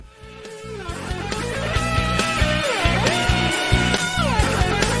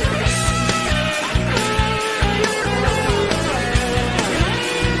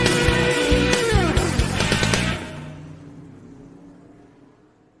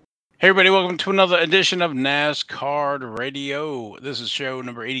Hey, everybody, welcome to another edition of NASCAR Radio. This is show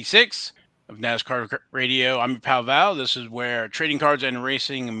number 86 of NASCAR Radio. I'm your pal Val. This is where trading cards and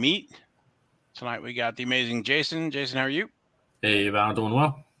racing meet. Tonight we got the amazing Jason. Jason, how are you? Hey, Val, doing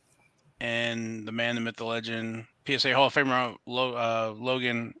well. And the man, the myth, the legend, PSA Hall of Famer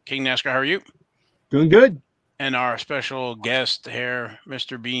Logan King NASCAR. How are you? Doing good. And our special guest here,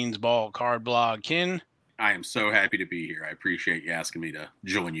 Mr. Beans Ball Card Blog Kin. I am so happy to be here. I appreciate you asking me to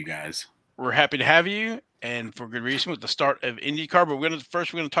join you guys. We're happy to have you, and for good reason, with the start of IndyCar. But we're going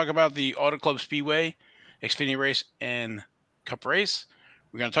to talk about the Auto Club Speedway, Xfinity race, and Cup race.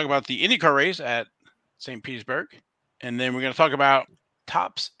 We're going to talk about the IndyCar race at St. Petersburg, and then we're going to talk about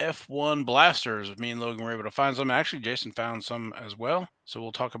Topps F1 blasters. Me and Logan were able to find some. Actually, Jason found some as well. So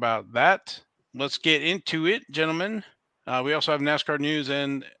we'll talk about that. Let's get into it, gentlemen. We also have NASCAR news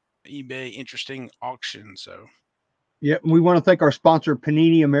and eBay interesting auction. So. Yeah, we want to thank our sponsor,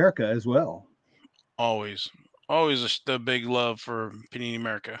 Panini America, as well. Always the big love for Panini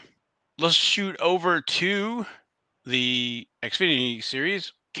America. Let's shoot over to the Xfinity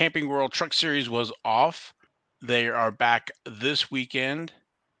Series. Camping World Truck Series was off. They are back this weekend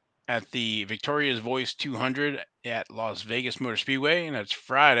at the Victoria's Voice 200 at Las Vegas Motor Speedway, and that's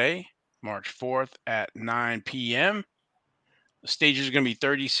Friday, March 4th at 9 p.m. The stages are going to be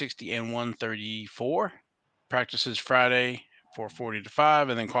 30, 60, and 134. Practices Friday, 4:40 to 5,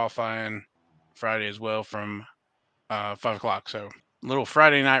 and then qualifying Friday as well from 5 o'clock. So little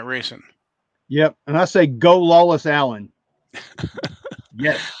Friday night racing. Yep. And I say go Lawless Allen.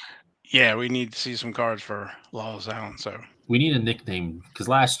 Yes. Yeah, we need to see some cards for Lawless Allen. So we need a nickname because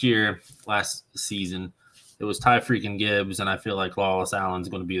last season, it was Ty freaking Gibbs, and I feel like Lawless Allen's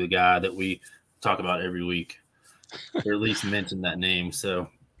going to be the guy that we talk about every week, or at least mention that name. So,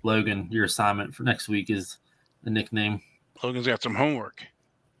 Logan, your assignment for next week is a nickname. Logan's got some homework.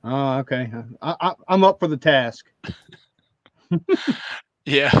 Oh, okay. I'm up for the task.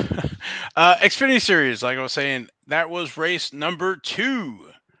 Yeah. Xfinity Series, like I was saying, that was race number 2.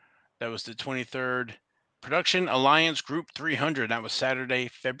 That was the 23rd Production Alliance Group 300. That was Saturday,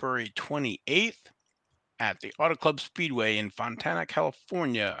 February 28th at the Auto Club Speedway in Fontana,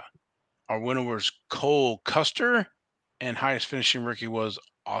 California. Our winner was Cole Custer, and highest finishing rookie was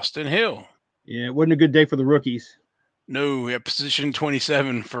Austin Hill. Yeah, it wasn't a good day for the rookies. No, we have position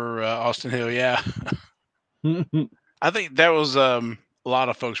 27 for Austin Hill. Yeah. I think that was a lot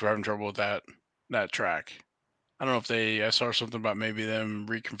of folks were having trouble with that track. I don't know if I saw something about maybe them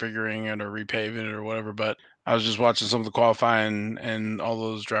reconfiguring it or repaving it or whatever, but I was just watching some of the qualifying and all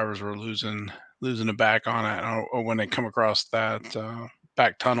those drivers were losing it back on it or when they come across that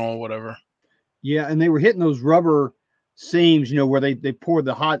back tunnel or whatever. Yeah, and they were hitting those rubber seams, where they poured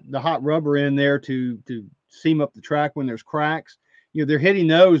the hot rubber in there to seam up the track when there's cracks. They're hitting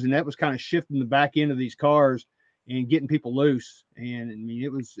those, and that was kind of shifting the back end of these cars and getting people loose. And I mean,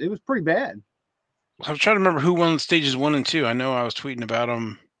 it was pretty bad. I was trying to remember who won stages 1 and 2. I know I was tweeting about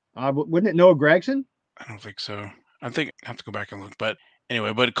them. Wasn't it Noah Gragson? I don't think so. I think I have to go back and look. But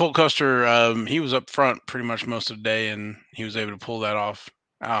anyway, Cole Custer, he was up front pretty much most of the day, and he was able to pull that off.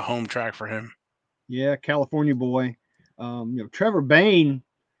 Home track for him. Yeah, California boy. Trevor Bayne,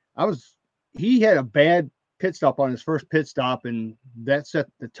 he had a bad pit stop on his first pit stop, and that set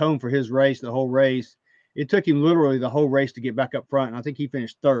the tone for his race, the whole race. It took him literally the whole race to get back up front, and I think he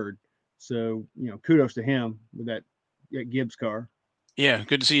finished third. So, kudos to him with that Gibbs car. Yeah,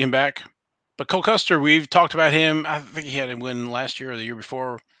 good to see him back. But Cole Custer, we've talked about him. I think he had a win last year or the year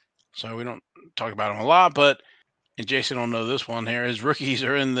before, so we don't talk about him a lot. But and Jason will know this one here. His rookies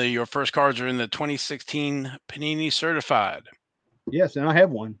are your first cards are in the 2016 Panini Certified. Yes, and I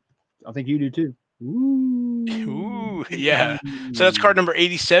have one. I think you do too. Ooh, yeah. So that's card number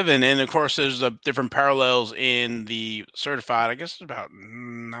 87. And of course, there's different parallels in the certified. I guess it's about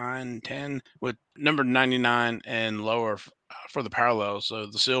 9, 10 with number 99 and lower for the parallels. So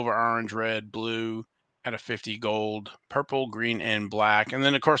the silver, orange, red, blue, out of 50, gold, purple, green, and black. And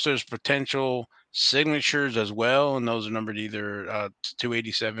then, of course, there's potential signatures as well. And those are numbered either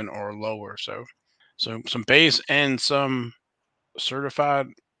 287 or lower. So some base and some certified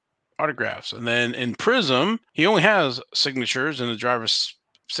autographs. And then in Prism, he only has signatures in the driver's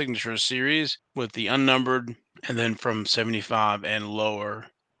signature series with the unnumbered and then from 75 and lower.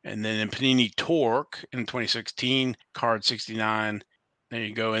 And then in Panini Torque in 2016, card 69. There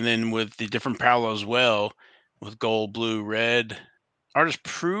you go. And then with the different parallels as well with gold, blue, red, artist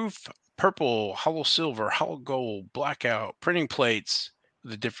proof, purple, hollow silver, hollow gold, blackout, printing plates,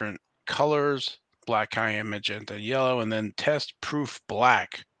 the different colors, black, cayenne, magenta, and yellow, and then test proof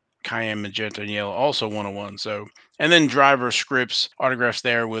black, cayenne, magenta, and yellow, also 101. So, And then driver scripts, autographs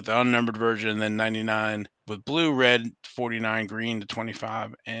there with the unnumbered version, and then 99 with blue, red, 49, green to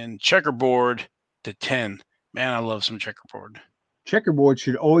 25, and checkerboard to 10. Man, I love some checkerboard. Checkerboard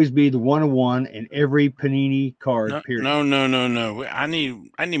should always be the 101 in every Panini card. No, period. no. I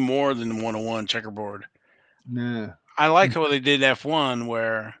need more than the 101 checkerboard. No. I like how they did F1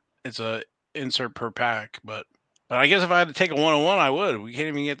 where it's a insert per pack, but I guess if I had to take a 101, I would. We can't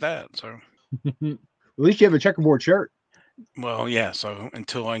even get that. So At least you have a checkerboard shirt. well, yeah. So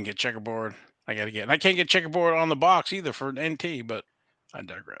until I can get checkerboard, I got to get. And I can't get checkerboard on the box either for NT, but I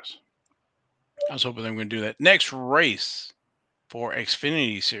digress. I was hoping they were going to do that. Next race for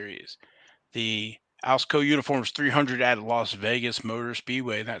Xfinity Series, the Alsco Uniforms 300 at Las Vegas Motor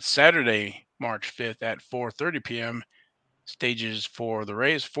Speedway. That's Saturday, March 5th at 4:30 p.m. Stages for the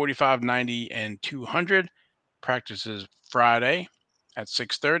race 45, 90, and 200. Practices Friday at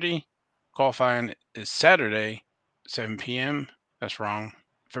 6:30. Qualifying is Saturday, 7 p.m. That's wrong.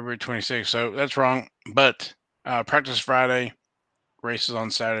 February 26th. So that's wrong. But practice Friday, races on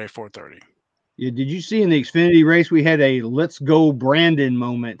Saturday, 4:30. Yeah, did you see in the Xfinity race we had a "Let's Go Brandon"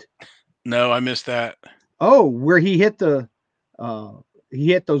 moment? No, I missed that. Oh, where he hit those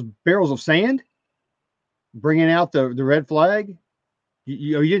barrels of sand, bringing out the red flag.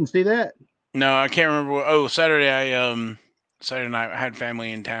 You didn't see that? No, I can't remember. Saturday Saturday night I had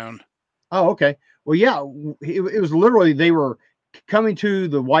family in town. Oh, okay. Well, yeah, it was literally they were coming to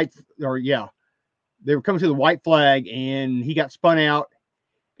the white, they were coming to the white flag, and he got spun out,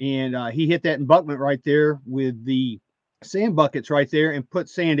 and he hit that embankment right there with the sand buckets right there and put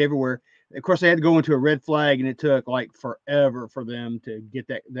sand everywhere. Of course, they had to go into a red flag, and it took like forever for them to get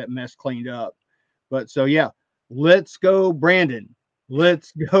that mess cleaned up. But so, yeah, let's go, Brandon.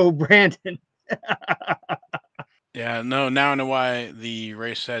 Let's go, Brandon. Yeah, no, now I know why the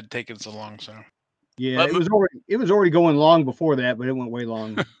race had taken so long. So Yeah, But it was already going long before that, but it went way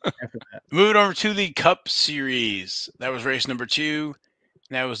long after that. moving over to the Cup Series. That was race number 2.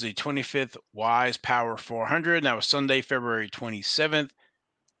 And that was the 25th Wise Power 400. And that was Sunday, February 27th.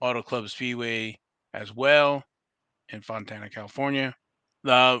 Auto Club Speedway as well in Fontana, California.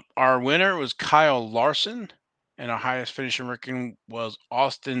 Our winner was Kyle Larson, and our highest finishing ranking was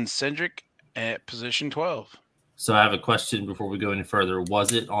Austin Cindric at position 12. So I have a question before we go any further.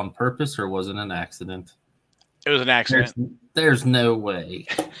 Was it on purpose or was it an accident? It was an accident. There's no way.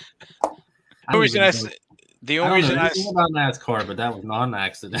 The only reason I about NASCAR, but that was not an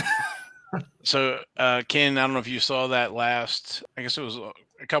accident. So, Ken, I don't know if you saw that last. I guess it was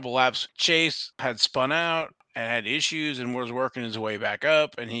a couple laps. Chase had spun out and had issues and was working his way back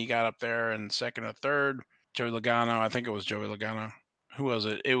up, and he got up there in second or third. Joey Logano, I think it was Joey Logano. Who was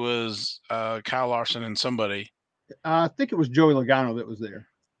it? It was Kyle Larson and somebody. I think it was Joey Logano that was there.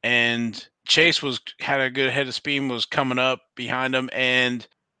 And Chase had a good head of steam, was coming up behind him, and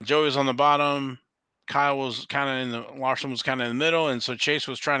Joey was on the bottom. Kyle was Larson was kind of in the middle, and so Chase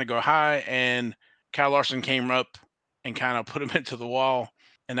was trying to go high, and Kyle Larson came up and kind of put him into the wall,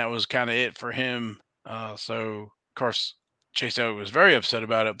 and that was kind of it for him. So of course Chase Elliott was very upset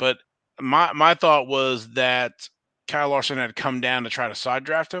about it, but my thought was that Kyle Larson had come down to try to side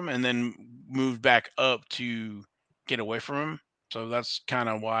draft him, and then moved back up to get away from him. So that's kind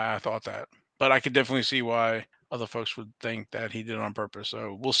of why I thought that. But I could definitely see why other folks would think that he did it on purpose.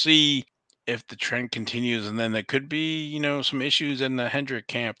 So we'll see if the trend continues, and then there could be, some issues in the Hendrick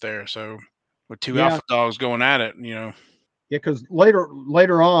camp there. So with two alpha dogs going at it, Yeah, because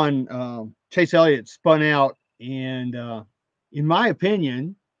later on, Chase Elliott spun out, and in my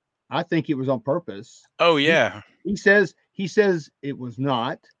opinion, I think it was on purpose. Oh yeah, he says it was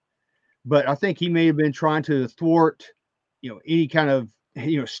not, but I think he may have been trying to thwart, any kind of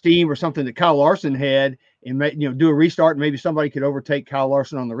steam or something that Kyle Larson had, and do a restart, and maybe somebody could overtake Kyle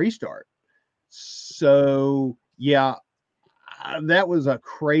Larson on the restart. So yeah, that was a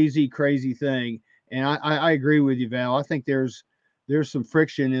crazy thing, and I agree with you, Val. I think there's some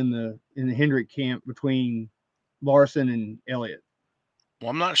friction in the Hendrick camp between Larson and Elliott. Well,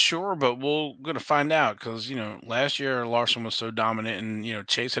 I'm not sure, but we're going to find out because, last year Larson was so dominant, and,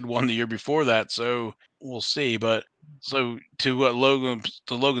 Chase had won the year before that. So we'll see. But so to what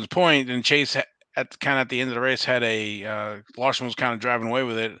Logan's point, and Chase at the end of the race had Larson was kind of driving away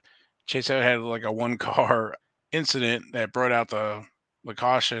with it. Chase had like a 1-car incident that brought out the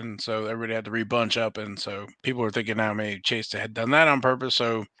caution. So everybody had to rebunch up. And so people were thinking now maybe Chase had done that on purpose.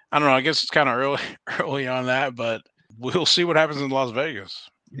 So I don't know. I guess it's kind of early on that, but we'll see what happens in Las Vegas.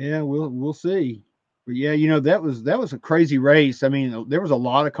 Yeah, we'll see. But yeah, that was a crazy race. I mean, there was a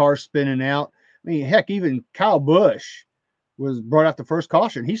lot of cars spinning out. I mean, heck, even Kyle Busch was brought out the first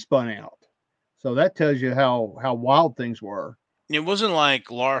caution. He spun out. So that tells you how wild things were. It wasn't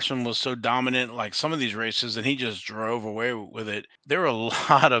like Larson was so dominant like some of these races and he just drove away with it. There were a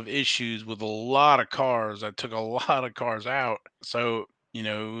lot of issues with a lot of cars that took a lot of cars out. So, it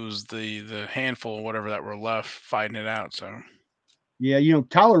was the handful or whatever that were left fighting it out. So, Yeah,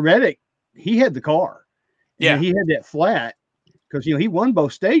 Tyler Reddick, he had the car. And yeah, he had that flat because he won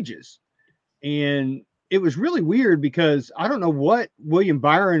both stages. And it was really weird because I don't know what William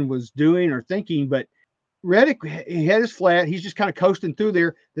Byron was doing or thinking, but Reddick, he had his flat. He's just kind of coasting through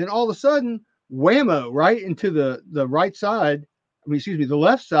there. Then all of a sudden, whammo, right into the right side. The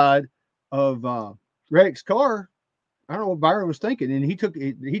left side of Reddick's car. I don't know what Byron was thinking, and he took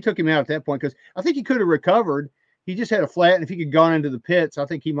him out at that point because I think he could have recovered. He just had a flat, and if he could gone into the pits, I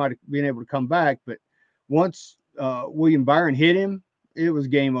think he might have been able to come back. But once William Byron hit him, it was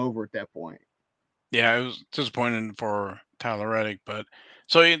game over at that point. Yeah, it was disappointing for Tyler Reddick, but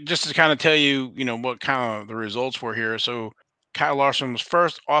so just to kind of tell you, what kind of the results were here. So Kyle Larson was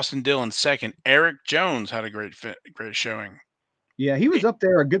first, Austin Dillon second, Eric Jones had a great showing. Yeah, he was up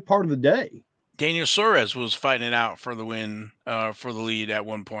there a good part of the day. Daniel Suarez was fighting it out for the win, for the lead at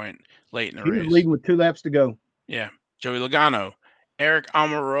one point late in the race. He was leading with 2 laps to go. Yeah, Joey Logano, Eric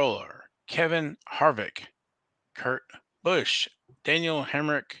Almirola, Kevin Harvick, Kurt Busch, Daniel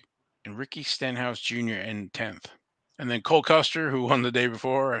Hemrick, and Ricky Stenhouse Jr. in 10th. And then Cole Custer, who won the day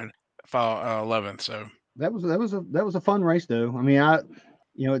before, and 11th. So that was a fun race, though. I mean,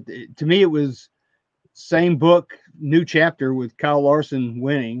 to me, it was same book, new chapter with Kyle Larson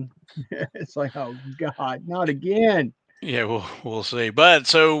winning. It's like, oh God, not again. Yeah, we'll see. But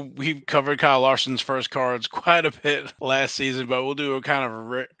so we covered Kyle Larson's first cards quite a bit last season, but we'll do a kind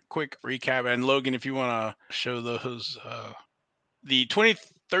of a quick recap. And Logan, if you want to show those, the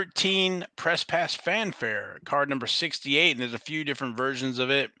 2013 Press Pass Fanfare, card number 68, and there's a few different versions of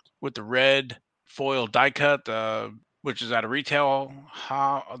it with the red foil die cut, which is at a retail,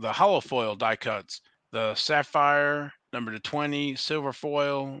 the hollow foil die cuts, the sapphire number to 20, silver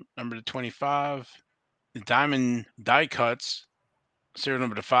foil number to 25, the diamond die cuts, serial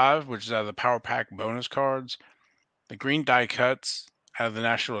number to 5, which is out of the Power Pack bonus cards, the green die cuts out of the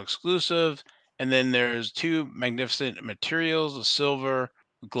National Exclusive, and then there's 2 magnificent materials, the silver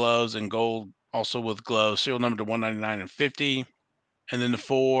gloves and gold also with gloves, serial number to 199 and 50, and then the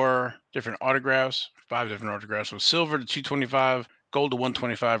 4 different autographs, 5 different autographs with silver to 225, gold to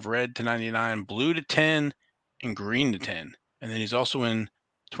 125, red to 99, blue to 10, and green to 10. And then he's also in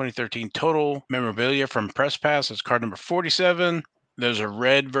 2013 Total Memorabilia from Press Pass. That's card number 47. There's a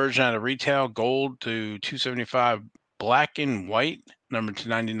red version out of retail, gold to 275, black and white, number to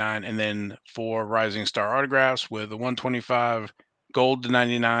 99, and then 4 Rising Star autographs with a 125, gold to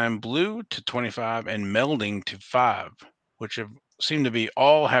 99, blue to 25, and melding to 5, which seem to be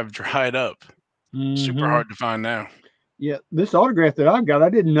all have dried up. Mm-hmm. Super hard to find now. Yeah, this autograph that I've got, I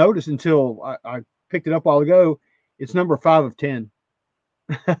didn't notice until I picked it up a while ago. It's number 5 of 10.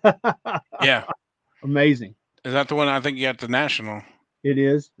 Yeah. Amazing. Is that the one I think you got the National? It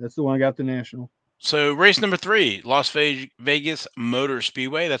is. That's the one I got the National. So race number 3, Las Vegas Motor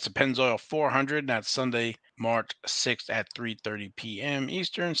Speedway. That's a Pennzoil 400. That's Sunday, March 6th at 3:30 p.m.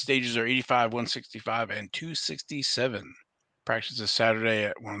 Eastern. Stages are 85, 165, and 267. Practice is Saturday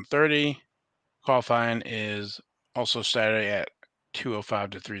at 1:30. Qualifying is also Saturday at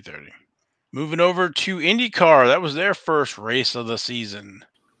 2:05 to 3:30. Moving over to IndyCar, that was their first race of the season.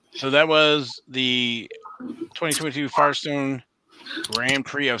 So that was the 2022 Firestone Grand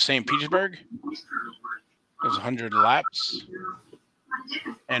Prix of St. Petersburg. It was 100 laps.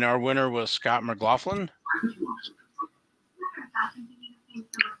 And our winner was Scott McLaughlin.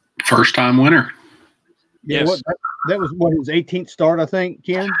 First-time winner. Yeah, yes. That was his 18th start, I think,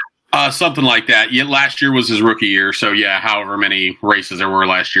 Ken? Something like that. Yeah, last year was his rookie year. So, yeah, however many races there were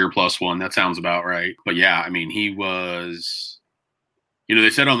last year plus 1. That sounds about right. But, yeah, I mean, he was – they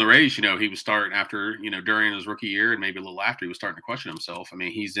said on the race, he was starting after, during his rookie year and maybe a little after he was starting to question himself. I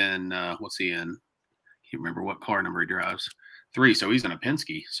mean, he's in what's he in? I can't remember what car number he drives. 3, so he's in a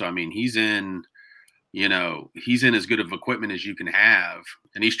Penske. So, I mean, he's in as good of equipment as you can have.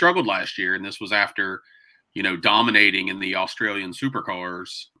 And he struggled last year, and this was after, dominating in the Australian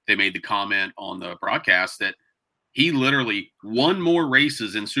supercars. They made the comment on the broadcast that he literally won more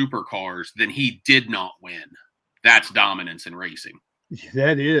races in supercars than he did not win. That's dominance in racing.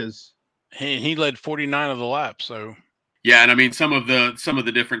 That is. He led 49 of the laps, so. Yeah, and I mean some of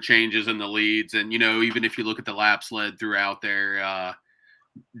the different changes in the leads, and even if you look at the laps led throughout there,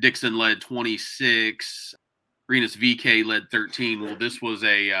 Dixon led 26, Rinus VeeKay led 13. Well, this was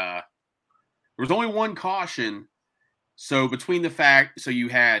there was only one caution. So you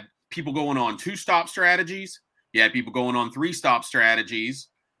had people going on 2-stop strategies. You had people going on 3-stop strategies,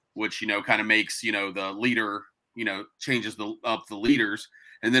 which, kind of makes, the leader, changes up the leaders.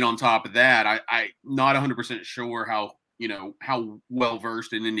 And then on top of that, I not 100% sure how well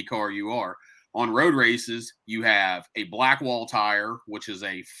versed in IndyCar you are. On road races, you have a black wall tire, which is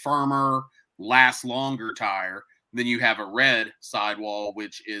a firmer, lasts longer tire. Then you have a red sidewall,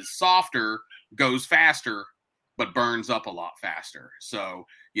 which is softer, goes faster, but burns up a lot faster. So,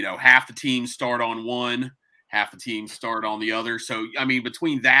 half the teams start on one, half the teams start on the other. So, I mean,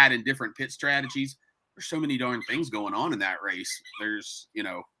 between that and different pit strategies, there's so many darn things going on in that race. There's,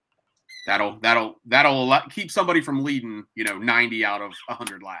 that'll keep somebody from leading, 90 out of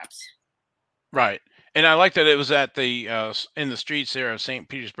 100 laps. Right. And I like that it was at the in the streets there of St.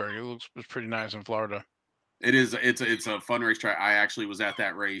 Petersburg. It was pretty nice in Florida. It is. It's a fun racetrack. I actually was at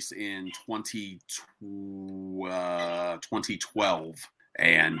that race in 2012,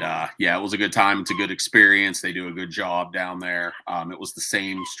 and it was a good time. It's a good experience. They do a good job down there. It was the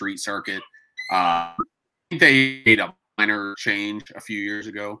same street circuit. I think they made a minor change a few years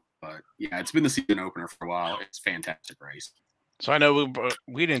ago, but yeah, it's been the season opener for a while. It's a fantastic race. So I know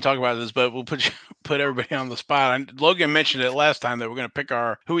we didn't talk about this, but we'll put everybody on the spot. And Logan mentioned it last time that we're going to pick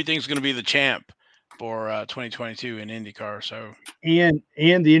who we think is going to be the champ for 2022 in IndyCar. So and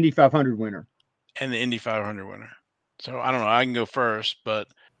the Indy 500 winner. And the Indy 500 winner. So I don't know. I can go first, but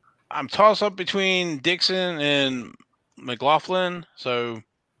I'm tossed up between Dixon and McLaughlin. So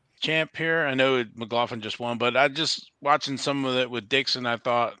champ here. I know McLaughlin just won, but I just watching some of it with Dixon. I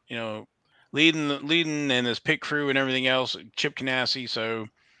thought, leading and his pit crew and everything else, Chip Ganassi. So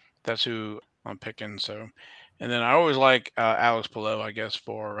that's who I'm picking. So, and then I always like Alex Palou, I guess,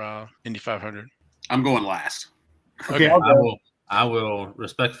 for Indy 500. I'm going last. Okay. I will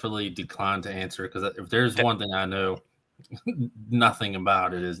respectfully decline to answer because if there's one thing I know nothing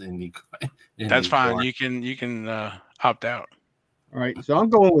about it is Indy. That's fine. You can opt out. All right. So I'm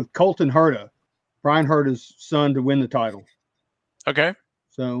going with Colton Herta, Brian Herta's son, to win the title. Okay.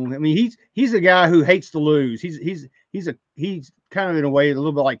 So I mean, he's a guy who hates to lose. He's kind of in a way a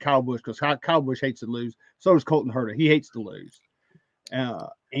little bit like Kyle Busch, because Kyle Busch hates to lose. So does Colton Herta. He hates to lose.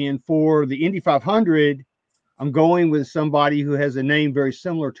 And for the Indy 500, I'm going with somebody who has a name very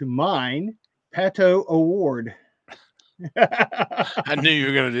similar to mine, Pato O'Ward. I knew you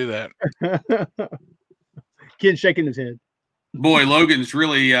were going to do that. Kid shaking his head. Boy, Logan's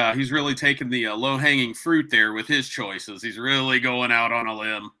really he's really taking the low-hanging fruit there with his choices. He's really going out on a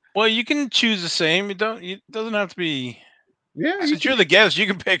limb. Well, you can choose the same. It doesn't have to be. Yeah. Since you're the guest, you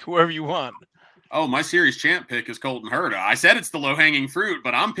can pick whoever you want. Oh, my series champ pick is Colton Herta. I said it's the low-hanging fruit,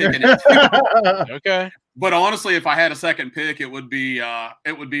 but I'm picking it too. Okay. But honestly, if I had a second pick, it would be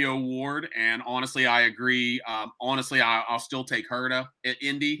O'Ward. And honestly, I agree. I'll still take Herta at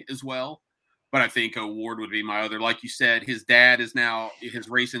Indy as well. But I think O'Ward would be my other. Like you said, his dad is now his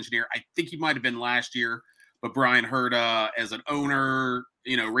race engineer. I think he might have been last year. But Brian Herta, as an owner,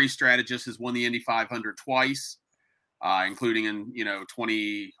 race strategist, has won the Indy 500 twice, including in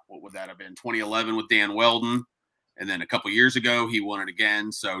 2011 with Dan Weldon, and then a couple years ago he won it again.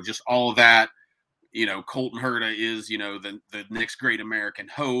 So just all of that. Colton Herta is the next great American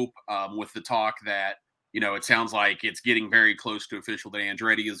hope. With the talk that. It sounds like it's getting very close to official that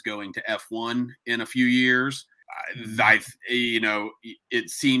Andretti is going to F1 in a few years. It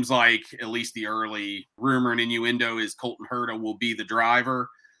seems like at least the early rumor and innuendo is Colton Herta will be the driver.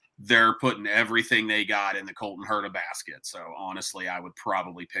 They're putting everything they got in the Colton Herta basket. So honestly, I would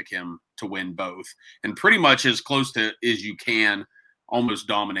probably pick him to win both and pretty much as close to as you can almost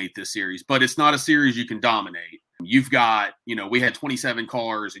dominate this series. But it's not a series you can dominate. You've got, we had 27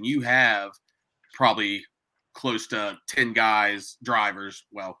 cars and you have probably close to 10 drivers,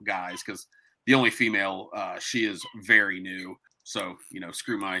 because the only female, she is very new. So,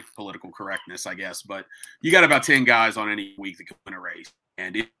 screw my political correctness, I guess. But you got about 10 guys on any week that can win a race.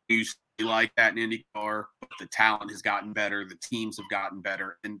 And it used to be like that in IndyCar, but the talent has gotten better. The teams have gotten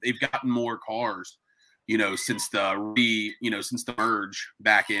better. And they've gotten more cars, since the merge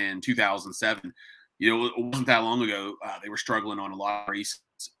back in 2007. It wasn't that long ago. They were struggling on a lot of races.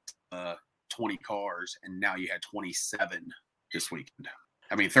 20 cars, and now you had 27 this weekend.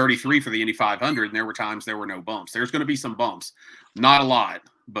 33 for the Indy 500, and there were times there were no bumps. There's going to be some bumps, not a lot,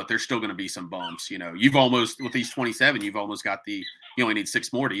 but there's still going to be some bumps. You've almost, with these 27, you've almost got you only need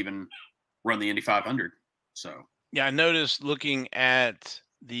 6 more to even run the Indy 500. So yeah, I noticed looking at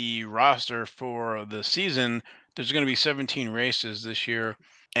the roster for the season, there's going to be 17 races this year,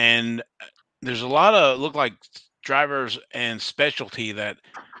 and there's a lot of look like drivers and specialty that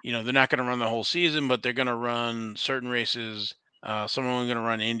they're not going to run the whole season, but they're going to run certain races Some of them going to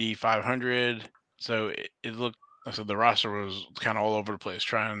run Indy 500. So it looked. So the roster was kind of all over the place,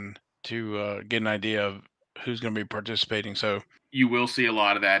 trying to get an idea of who's going to be participating. So you will see a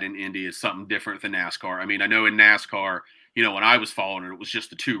lot of that in Indy. Is something different than NASCAR. I mean, I know in NASCAR, when I was following it, it was just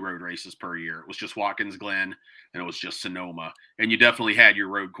the 2 road races per year. It was just Watkins Glen and it was just Sonoma. And you definitely had your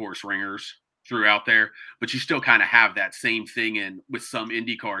road course ringers throughout there, but you still kind of have that same thing with some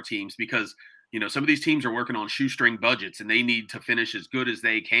IndyCar teams because, some of these teams are working on shoestring budgets and they need to finish as good as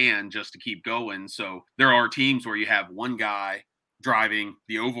they can just to keep going. So there are teams where you have one guy driving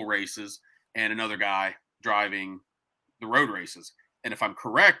the oval races and another guy driving the road races. And if I'm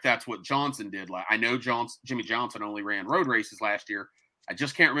correct, that's what Johnson did. I know Jimmy Johnson only ran road races last year. I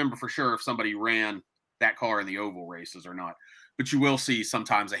just can't remember for sure if somebody ran that car in the oval races or not. But you will see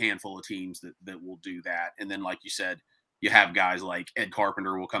sometimes a handful of teams that will do that. And then, like you said, you have guys like Ed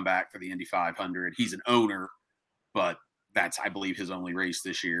Carpenter will come back for the Indy 500. He's an owner, but that's, I believe, his only race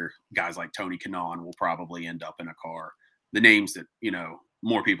this year. Guys like Tony Kanaan will probably end up in a car. The names that,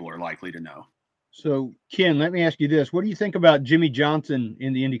 more people are likely to know. So, Ken, let me ask you this. What do you think about Jimmy Johnson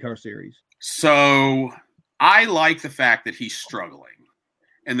in the IndyCar series? So I like the fact that he's struggling.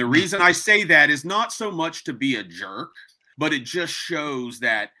 And the reason I say that is not so much to be a jerk, but it just shows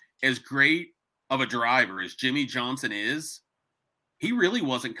that as great of a driver as Jimmy Johnson is, he really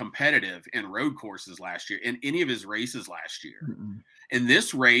wasn't competitive in road courses last year, in any of his races last year. Mm-mm. In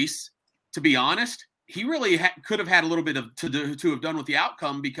this race, to be honest, he really could have had a little bit to have done with the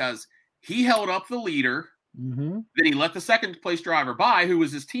outcome because he held up the leader. Mm-hmm. Then he let the second place driver by, who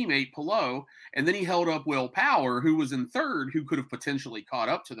was his teammate Palou, and then he held up Will Power, who was in third, who could have potentially caught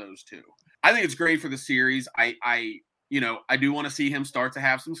up to those two. I think it's great for the series. I do want to see him start to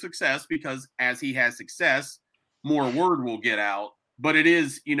have some success because as he has success, more word will get out. But it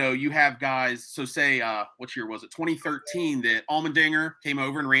is, you have guys. So say, what year was it? 2013 that Allmendinger came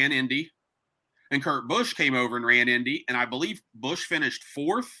over and ran Indy, and Kurt Busch came over and ran Indy, and I believe Busch finished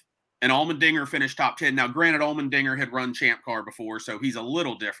 4th. And Allmendinger finished top 10. Now, granted, Allmendinger had run Champ Car before, so he's a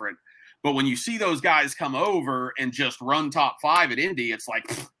little different. But when you see those guys come over and just run top 5 at Indy, it's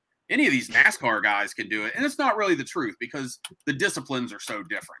like any of these NASCAR guys can do it. And it's not really the truth because the disciplines are so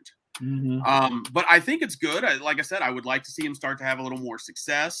different. Mm-hmm. But I think it's good. Like I said, I would like to see him start to have a little more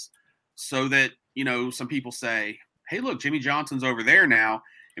success so that, some people say, hey, look, Jimmy Johnson's over there now.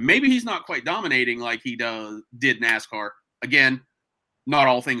 And maybe he's not quite dominating like he did NASCAR. Again, not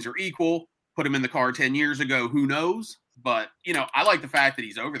all things are equal. Put him in the car 10 years ago. Who knows? But, I like the fact that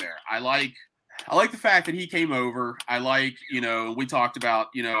he's over there. I like the fact that he came over. I like, we talked about,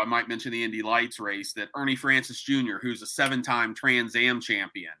 I might mention the Indy Lights race that Ernie Francis Jr., who's a 7-time Trans Am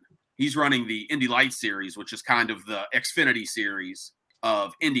champion, he's running the Indy Lights series, which is kind of the Xfinity series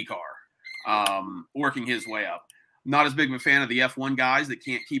of IndyCar, working his way up. Not as big of a fan of the F1 guys that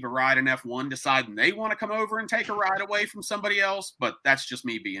can't keep a ride in F1, deciding they want to come over and take a ride away from somebody else, but that's just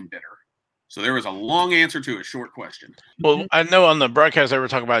me being bitter. So there was a long answer to a short question. Well, I know on the broadcast they were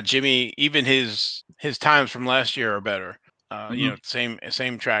talking about Jimmy, even his times from last year are better.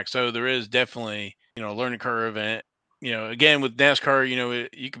 Same track. So there is definitely, a learning curve. And, again, with NASCAR,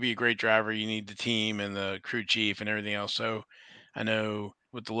 you could be a great driver. You need the team and the crew chief and everything else. So I know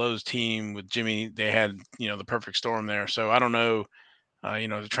with the Lowe's team, with Jimmy, they had, the perfect storm there. So I don't know,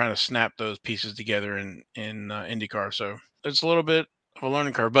 they're trying to snap those pieces together in IndyCar. So it's a little bit of a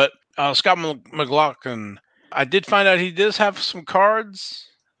learning curve. But Scott McLaughlin, I did find out he does have some cards.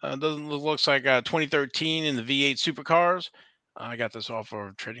 Looks like 2013 in the V8 Supercars. I got this off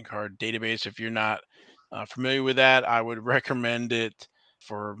of Trading Card Database. If you're not familiar with that, I would recommend it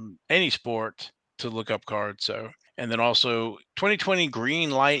for any sport to look up cards. So. And then also 2020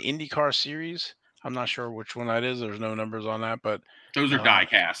 Green Light IndyCar Series. I'm not sure which one that is. There's no numbers on that, but those are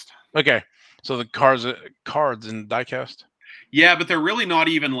die-cast. Okay, so the cards in die-cast. Yeah, but they're really not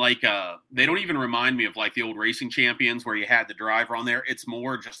even like they don't even remind me of like the old Racing Champions where you had the driver on there. It's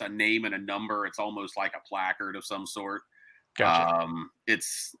more just a name and a number. It's almost like a placard of some sort. Gotcha.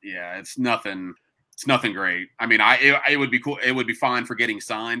 It's nothing. It's nothing great. I mean, it would be cool. It would be fine for getting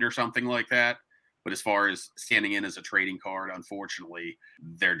signed or something like that. But as far as standing in as a trading card, unfortunately,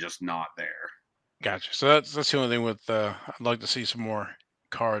 they're just not there. Gotcha. So that's the only thing with I'd like to see some more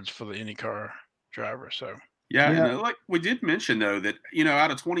cards for the IndyCar driver. So yeah. Like we did mention though that out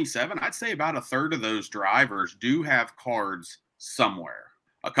of 27, I'd say about a third of those drivers do have cards somewhere.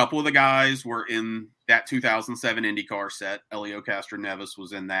 A couple of the guys were in that 2007 IndyCar set. Elio Castroneves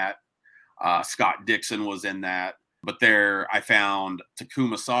was in that. Scott Dixon was in that. But there, I found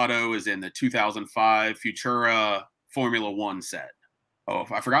Takuma Sato is in the 2005 Futura Formula One set. Oh,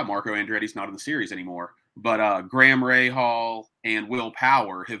 I forgot Marco Andretti's not in the series anymore. But Graham Rahal and Will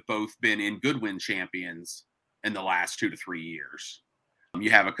Power have both been in Goodwin champions in the last 2 to 3 years.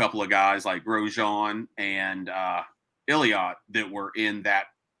 You have a couple of guys like Grosjean and Elliott that were in that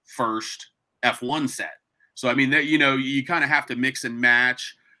first F1 set. So, I mean, you kind of have to mix and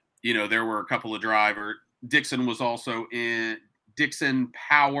match. There were a couple of drivers. Dixon was also in Dixon,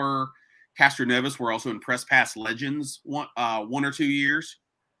 Power, Castroneves were also in Press Pass Legends 1 or 2 years,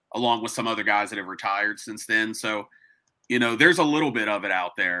 along with some other guys that have retired since then. So, there's a little bit of it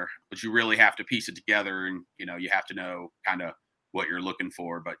out there, but you really have to piece it together, and, you have to know kind of what you're looking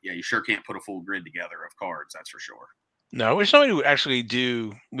for. But yeah, you sure can't put a full grid together of cards, that's for sure. No, there's somebody who actually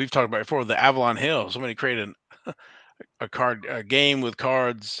we've talked about before, the Avalon Hill. Somebody created a game with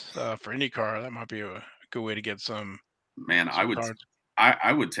cards for IndyCar. That might be a good way to get some. Man,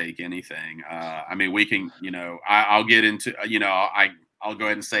 I would take anything. I mean, we can, I'll get into, I'll go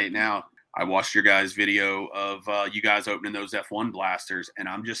ahead and say it now. I watched your guys' video of you guys opening those F1 blasters, and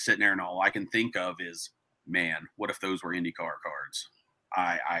I'm just sitting there, and all I can think of is, man, what if those were IndyCar cards?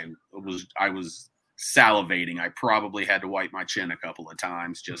 I was salivating. I probably had to wipe my chin a couple of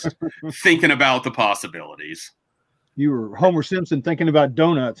times just thinking about the possibilities. You were Homer Simpson thinking about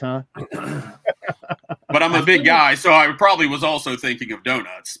donuts, huh? But I'm a big guy, so I probably was also thinking of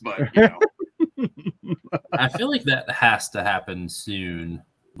donuts. But I feel like that has to happen soon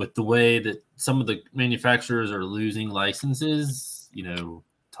with the way that some of the manufacturers are losing licenses.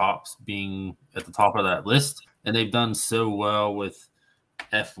 Topps being at the top of that list, and they've done so well with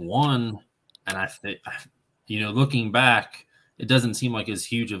F1. And I think, looking back, it doesn't seem like as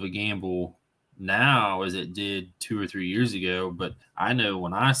huge of a gamble now as it did 2 or 3 years ago. But I know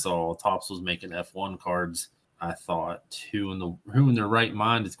when I saw Topps was making F1 cards, I thought, who in their right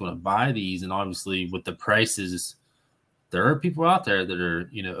mind is going to buy these? And obviously, with the prices, there are people out there that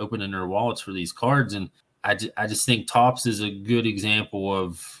are, opening their wallets for these cards. And I just think Topps is a good example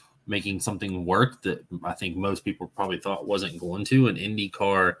of making something work that I think most people probably thought wasn't going to. And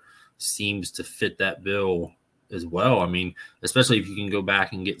IndyCar seems to fit that bill as well. I mean, especially if you can go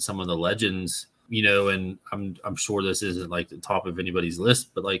back and get some of the legends, and I'm sure this isn't like the top of anybody's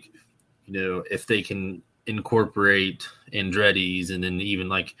list, but like, if they can incorporate Andretti's and then even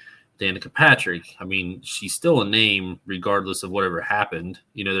like Danica Patrick, I mean, she's still a name regardless of whatever happened.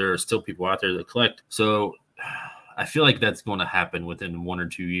 There are still people out there that collect. So I feel like that's going to happen within 1 or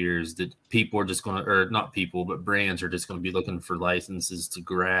 2 years, that people are just going to, or not people, but brands are just going to be looking for licenses to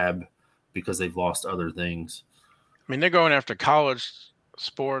grab because they've lost other things. I mean, they're going after college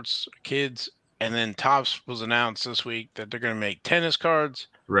sports, kids, and then Topps was announced this week that they're going to make tennis cards.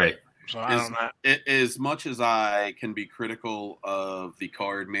 Right. So I don't know. As much as I can be critical of the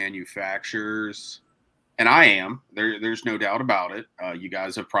card manufacturers, and I am, there's no doubt about it. You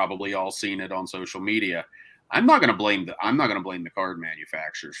guys have probably all seen it on social media. I'm not going to blame the card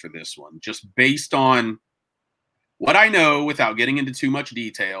manufacturers for this one, just based on what I know without getting into too much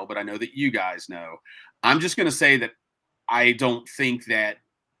detail, but I know that you guys know. I'm just going to say that I don't think that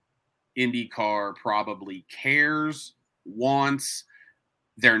IndyCar probably cares, wants.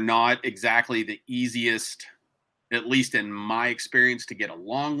 They're not exactly the easiest, at least in my experience, to get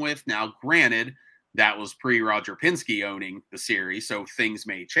along with. Now, granted, that was pre-Roger Penske owning the series, so things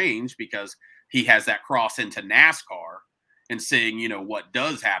may change because he has that cross into NASCAR and seeing, what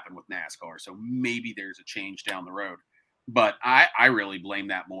does happen with NASCAR. So maybe there's a change down the road. But I really blame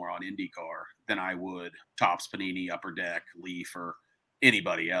that more on IndyCar than I would Topps, Panini, Upper Deck, Leaf, or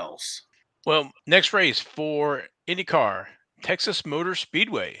anybody else. Well, next race for IndyCar, Texas Motor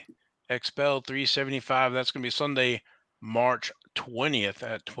Speedway, XPEL 375. That's going to be Sunday, March 20th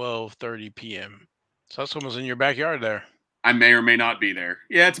at 12:30 p.m. So that's almost in your backyard there. I may or may not be there.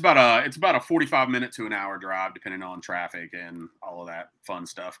 Yeah, it's about a 45 minute to an hour drive, depending on traffic and all of that fun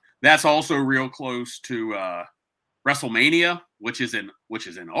stuff. That's also real close to WrestleMania, which is in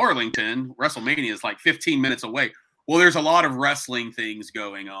Arlington. WrestleMania is like 15 minutes away. Well, there's a lot of wrestling things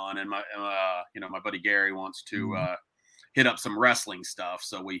going on, and my buddy Gary wants to hit up some wrestling stuff,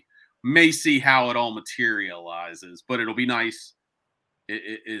 so we may see how it all materializes. But it'll be nice.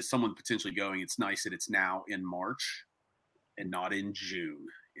 Is someone potentially going? It's nice that it's now in March and not in June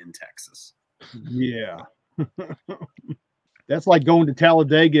in Texas. Yeah. That's like going to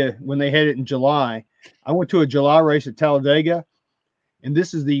Talladega when they had it in July. I went to a July race at Talladega, and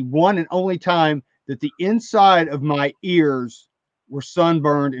this is the one and only time that the inside of my ears were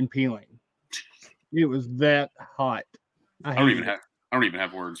sunburned and peeling. It was that hot. I don't even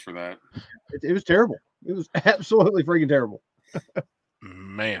have words for that. It was terrible. It was absolutely freaking terrible.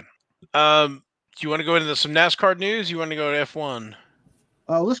 Man. Do you want to go into some NASCAR news? You want to go to F1?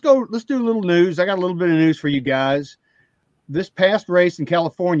 Let's do a little news. I got a little bit of news for you guys. This past race in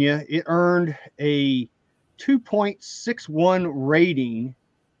California, it earned a 2.61 rating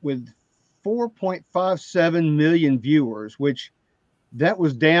with 4.57 million viewers, which that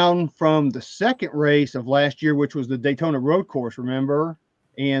was down from the second race of last year, which was the Daytona Road Course, remember?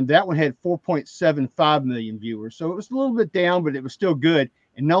 And that one had 4.75 million viewers. So it was a little bit down, but it was still good.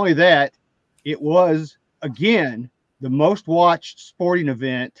 And not only that, it was, again, the most watched sporting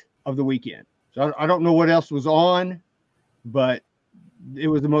event of the weekend. So I don't know what else was on, but it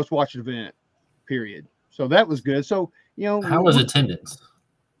was the most watched event, period. So that was good. So, how was attendance?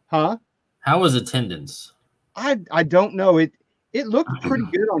 Huh? How was attendance? I don't know. It looked pretty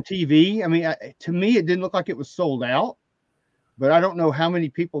good on TV. I mean, to me, it didn't look like it was sold out, but I don't know how many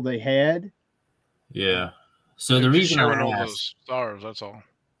people they had. Yeah. So the reason I all asked, those stars, that's all.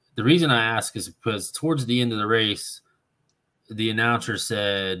 The reason I ask is because towards the end of the race, the announcer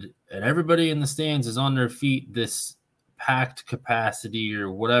said, and everybody in the stands is on their feet, this packed capacity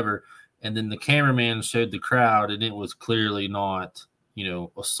or whatever. And then the cameraman showed the crowd, and it was clearly not, a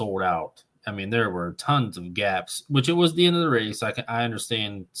sold out. I mean, there were tons of gaps, which it was the end of the race. I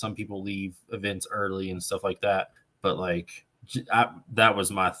understand some people leave events early and stuff like that, but that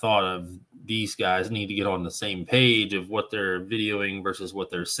was my thought of these guys need to get on the same page of what they're videoing versus what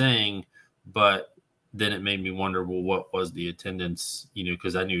they're saying. But then it made me wonder, well, what was the attendance,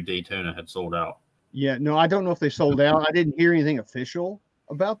 because I knew Daytona had sold out. Yeah, no, I don't know if they sold out. I didn't hear anything official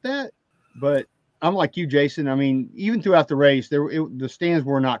about that, but I'm like you, Jason. I mean, even throughout the race, the stands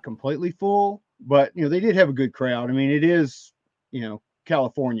were not completely full, but, they did have a good crowd. I mean, it is,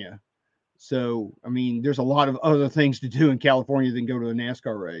 California. So, I mean, there's a lot of other things to do in California than go to a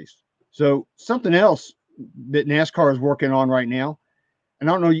NASCAR race. So something else that NASCAR is working on right now, and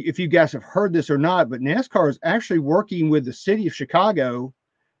I don't know if you guys have heard this or not, but NASCAR is actually working with the city of Chicago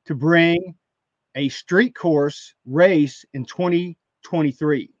to bring a street course race in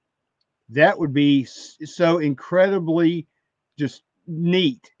 2023. That would be so incredibly just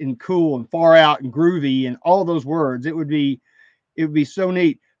neat and cool and far out and groovy and all those words. It would be so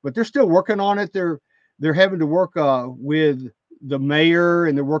neat. But they're still working on it. They're having to work with the mayor,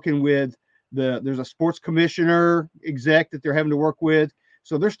 and they're working with there's a sports commissioner exec that they're having to work with.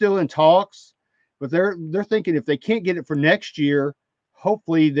 So they're still in talks, but they're thinking if they can't get it for next year,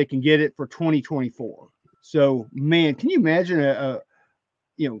 hopefully they can get it for 2024. So, man, can you imagine a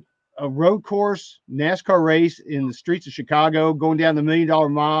road course NASCAR race in the streets of Chicago, going down the $1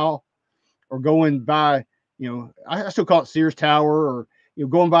 Million Mile, or going by, I still call it Sears Tower, or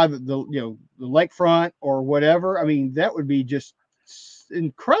going by the lakefront or whatever. I mean, that would be just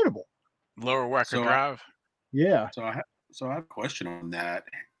incredible. Lower Wacker Drive. Yeah. So I have a question on that.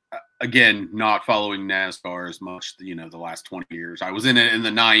 Again, not following NASCAR as much, the last 20 years. I was in it in the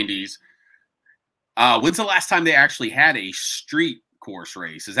 90s. When's the last time they actually had a street course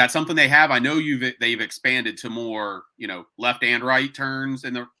race? Is that something they have? I know they've expanded to more, left and right turns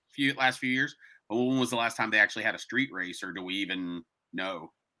in the last few years. But when was the last time they actually had a street race, or do we even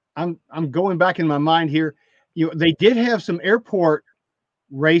know? I'm going back in my mind here. They did have some airport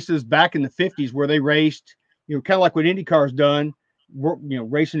races back in the 50s where they raced, kind of like what IndyCar's done,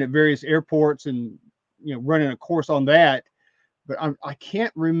 racing at various airports and, running a course on that. But I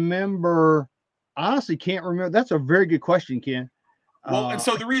can't remember. Honestly, can't remember. That's a very good question, Ken. Well, and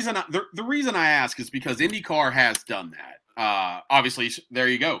so the reason I ask is because IndyCar has done that. Obviously, there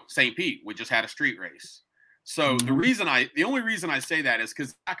you go. St. Pete, we just had a street race. So the only reason I say that is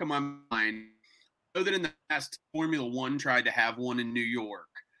because back in my mind, I know that in the past, Formula One tried to have one in New York.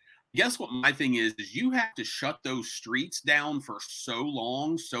 Guess what my thing is you have to shut those streets down for so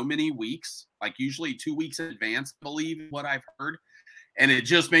long, so many weeks, like usually 2 weeks in advance, I believe what I've heard. And it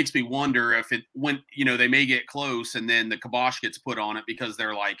just makes me wonder if they may get close and then the kibosh gets put on it because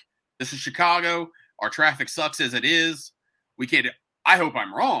they're like, this is Chicago. Our traffic sucks as it is. We can't. I hope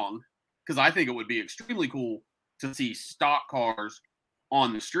I'm wrong, because I think it would be extremely cool to see stock cars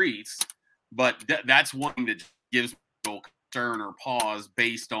on the streets. But that's one thing that gives me concern or pause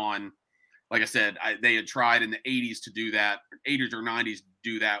based on, like I said, they had tried in the 80s to do that, 80s or 90s to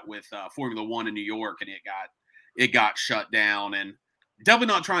do that with Formula One in New York, and it got shut down. And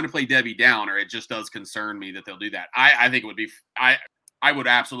definitely not trying to play Debbie Downer. It just does concern me that they'll do that. I think it would be. I would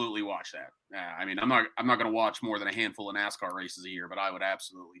absolutely watch that. I mean, I'm not going to watch more than a handful of NASCAR races a year, but I would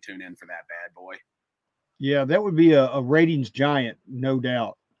absolutely tune in for that bad boy. Yeah, that would be a ratings giant, no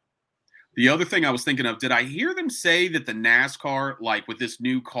doubt. The other thing I was thinking of, did I hear them say that the NASCAR, like with this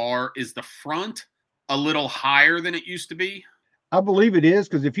new car, is the front a little higher than it used to be? I believe it is,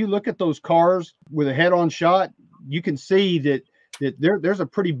 because if you look at those cars with a head-on shot, you can see that there's a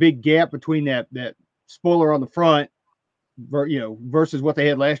pretty big gap between that spoiler on the front, versus what they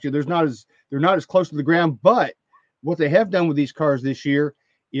had last year. They're not as close to the ground, but what they have done with these cars this year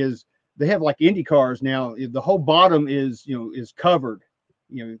is they have like Indy cars now. The whole bottom is covered,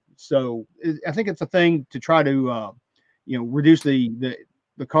 so I think it's a thing to try to reduce the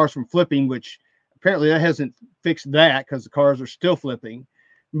cars from flipping, which apparently that hasn't fixed that because the cars are still flipping.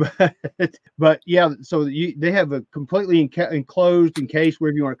 But yeah, so they have a completely enclosed,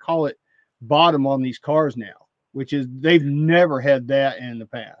 whatever you want to call it, bottom on these cars now, which is they've never had that in the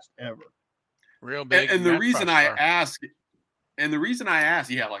past ever. Real big. And the reason I ask,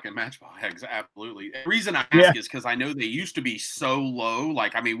 yeah, like a Matchbox, absolutely. The reason I ask is because I know they used to be so low.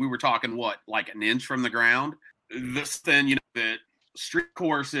 Like, I mean, we were talking like an inch from the ground. This then, the street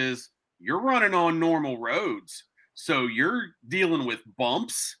courses, you're running on normal roads. So you're dealing with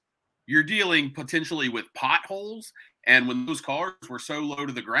bumps. You're dealing potentially with potholes. And when those cars were so low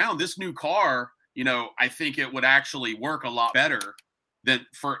to the ground, this new car, I think it would actually work a lot better than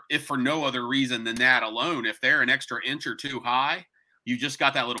for no other reason than that alone. If they're an extra inch or two high, you just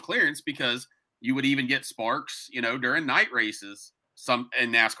got that little clearance, because you would even get sparks, during night races. Some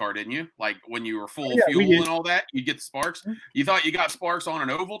in NASCAR, didn't you? Like when you were full of fuel and all that, you'd get the sparks. You thought you got sparks on an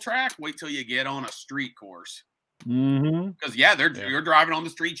oval track? Wait till you get on a street course. Because you're driving on the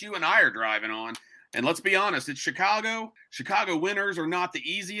streets you and I are driving on. And let's be honest, it's Chicago. Chicago winters are not the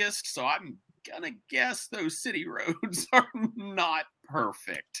easiest, so I'm gonna guess those city roads are not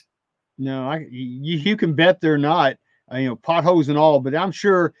perfect. No, you can bet they're not. Potholes and all, but I'm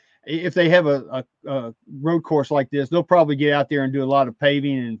sure if they have a road course like this, they'll probably get out there and do a lot of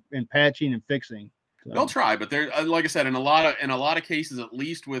paving and patching and fixing. So. They'll try, but they're like I said, in a lot of cases, at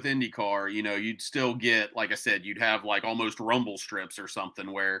least with IndyCar, you'd still get, like I said, you'd have like almost rumble strips or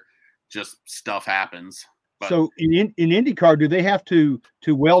something where just stuff happens. But, so in IndyCar, do they have to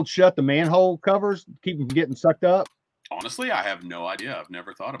weld shut the manhole covers, keep them from getting sucked up? Honestly, I have no idea. I've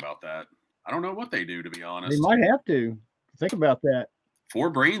never thought about that. I don't know what they do, to be honest. They might have to think about that.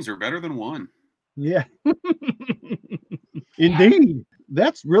 4 brains are better than 1. Yeah, indeed.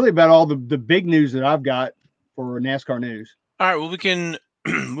 That's really about all the big news that I've got for NASCAR news. All right, well, we can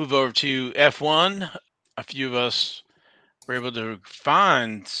move over to F1. A few of us were able to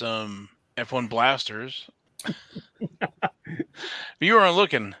find some F1 blasters. You weren't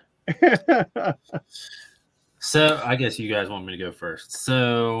looking. So I guess you guys want me to go first.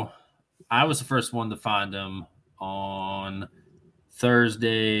 So I was the first one to find them on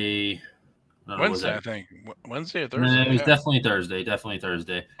Thursday. Wednesday, I think. Wednesday or Thursday? No, it was definitely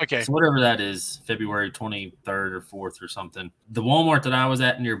Thursday. Okay. So whatever that is, February 23rd or 4th or something. The Walmart that I was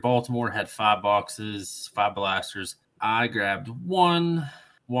at near Baltimore had 5 boxes, 5 blasters. I grabbed one,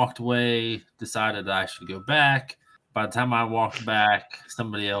 walked away, decided I should go back. By the time I walked back,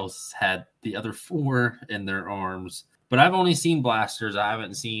 somebody else had the other 4 in their arms. But I've only seen blasters. I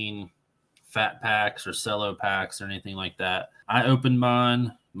haven't seen fat packs or cello packs or anything like that. I opened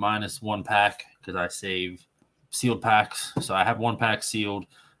mine minus 1 pack because I save sealed packs. So I have 1 pack sealed,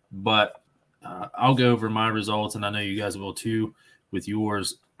 but I'll go over my results, and I know you guys will too with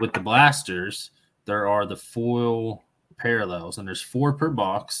yours. With the blasters, there are the foil parallels, and there's 4 per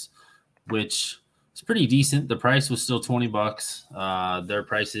box, which is pretty decent. The price was still $20. Their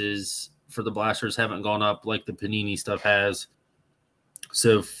prices for the blasters haven't gone up like the Panini stuff has.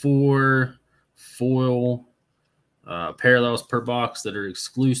 So 4 foil parallels per box that are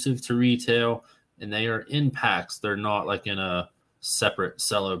exclusive to retail, and they are in packs. They're not like in a separate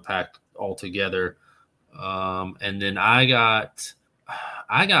cello pack altogether. And then I got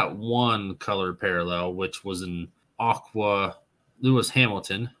 1 color parallel, which was an aqua Lewis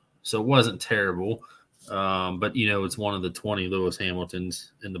Hamilton. So it wasn't terrible. But it's one of the 20 Lewis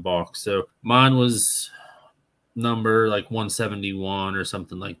Hamiltons in the box. So mine was number like 171 or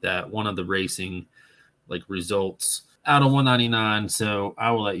something like that. One of the racing results out of 199. So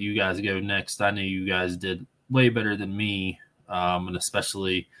I will let you guys go next. I know you guys did way better than me. And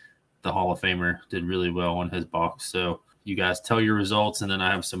especially the Hall of Famer did really well on his box. So you guys tell your results, and then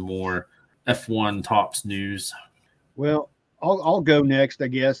I have some more F1 Tops news. Well, I'll go next, I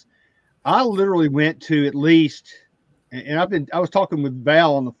guess. I literally went to at least, and I was talking with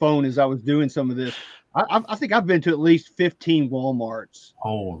Val on the phone as I was doing some of this. I think I've been to at least 15 Walmarts.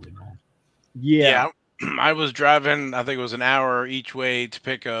 Holy man. Yeah. I was driving, I think it was an hour each way to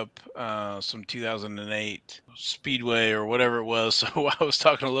pick up some 2008 Speedway or whatever it was. So I was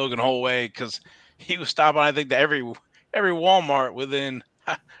talking to Logan the whole way because he was stopping, I think, to every Walmart within,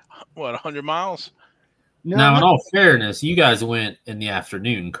 100 miles? No, now, in all fairness, you guys went in the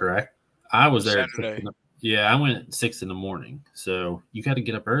afternoon, correct? I was there. Yeah, I went at 6 a.m. So you got to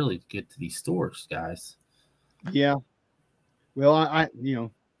get up early to get to these stores, guys. Yeah. Well, I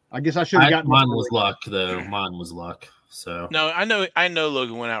guess I should have gotten mine was luck, though. Mine was luck. So No, I know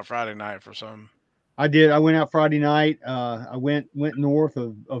Logan went out Friday night for some. I did. I went out Friday night. I went north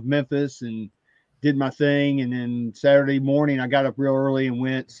of Memphis and did my thing, and then Saturday morning I got up real early and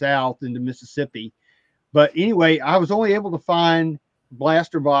went south into Mississippi. But anyway, I was only able to find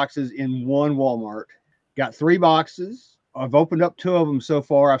blaster boxes in one Walmart. Got 3 boxes. I've opened up 2 of them so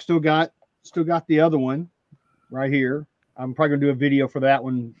far. I've still got the other one right here. I'm probably gonna do a video for that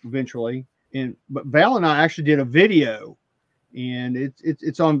one eventually. But Val and I actually did a video, and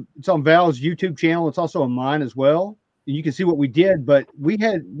it's on Val's YouTube channel. It's also on mine as well. And you can see what we did. But we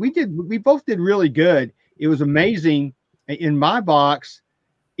both did really good. It was amazing. In my box,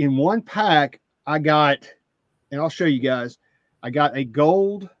 in one pack, I got, and I'll show you guys. I got a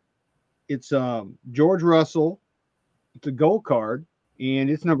gold. It's George Russell. It's a gold card, and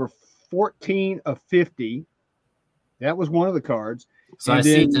it's number 14 of 50. That was one of the cards. So I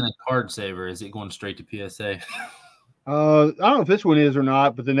see it's in a card saver. Is it going straight to PSA? I don't know if this one is or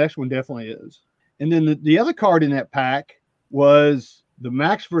not, but the next one definitely is. And then the other card in that pack was the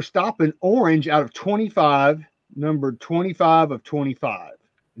Max Verstappen orange out of 25, numbered 25 of 25.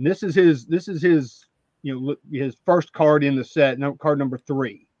 And this is his his first card in the set, card number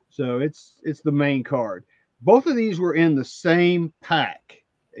 3. So it's the main card. Both of these were in the same pack.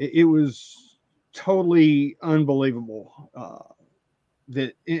 It was totally unbelievable.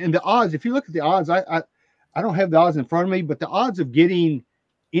 And the odds, if you look at the odds, I don't have the odds in front of me, but the odds of getting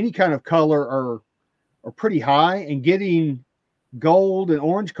any kind of color are pretty high, and getting gold and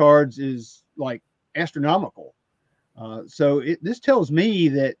orange cards is like astronomical. So this tells me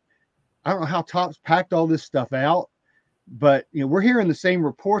that I don't know how Topps packed all this stuff out, but we're hearing the same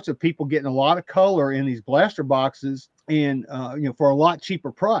reports of people getting a lot of color in these blaster boxes, and for a lot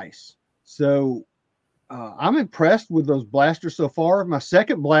cheaper price. So I'm impressed with those blasters so far. My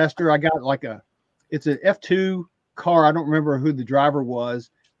second blaster, I got it's an F2 car. I don't remember who the driver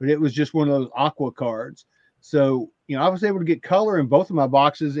was, but it was just one of those aqua cards. So, I was able to get color in both of my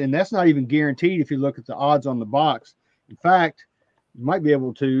boxes, and that's not even guaranteed if you look at the odds on the box. In fact, you might be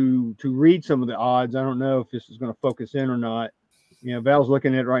able to read some of the odds. I don't know if this is going to focus in or not. Val's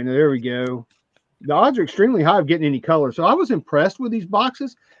looking at it right now. There we go. The odds are extremely high of getting any color. So I was impressed with these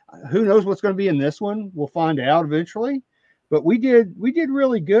boxes. Who knows what's going to be in this one? We'll find out eventually. But we did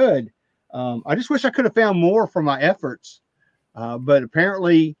really good. I just wish I could have found more for my efforts. But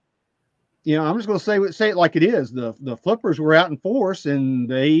apparently, I'm just going to say it like it is. The flippers were out in force, and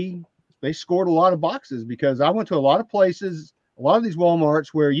they scored a lot of boxes, because I went to a lot of places, a lot of these Walmarts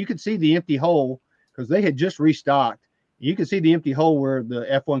where you could see the empty hole because they had just restocked. You could see the empty hole where the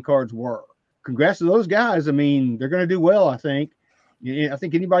F1 cards were. Congrats to those guys. I mean, they're going to do well, I think. I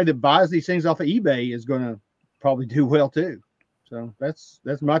think anybody that buys these things off of eBay is going to probably do well too. So that's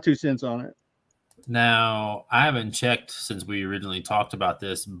my 2 cents on it. Now, I haven't checked since we originally talked about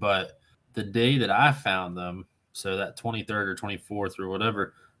this, but the day that I found them, so that 23rd or 24th or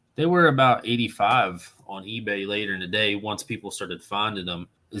whatever, they were about 85 on eBay later in the day once people started finding them.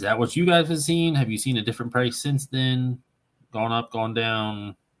 Is that what you guys have seen? Have you seen a different price since then? Gone up, gone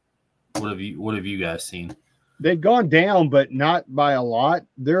down? What have you guys seen? They've gone down, but not by a lot.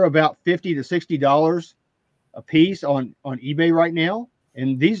 They're about $50 to $60 a piece on eBay right now.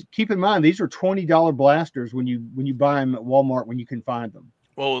 And these, keep in mind, these are $20 blasters when you buy them at Walmart when you can find them.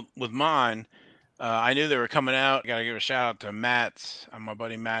 Well, with mine, I knew they were coming out. Got to give a shout out to Matt, my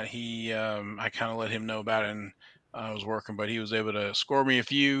buddy Matt. He, I kind of let him know about it, and I was working, but he was able to score me a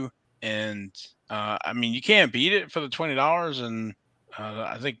few. And I mean, you can't beat it for the $20. And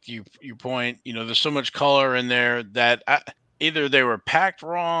I think you point, there's so much color in there that either they were packed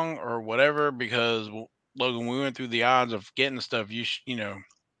wrong or whatever. Because Logan, we went through the odds of getting stuff.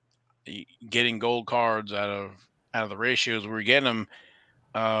 Getting gold cards out of the ratios we were getting them.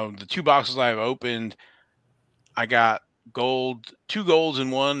 The 2 boxes I've opened, I got gold, 2 golds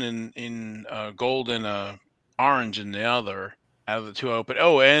in one, and in gold and orange in the other. Out of the 2 I opened.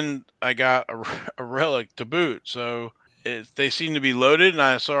 Oh, and I got a relic to boot. So they seem to be loaded. And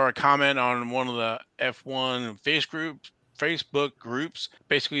I saw a comment on one of the F1 Facebook groups,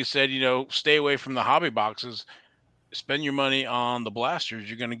 basically said, stay away from the hobby boxes. Spend your money on the blasters.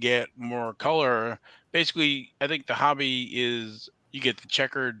 You're going to get more color. Basically, I think the hobby is you get the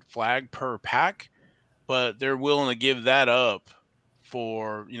checkered flag per pack, but they're willing to give that up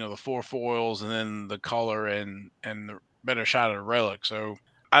for, the 4 foils and then the color and the better shot at a relic. So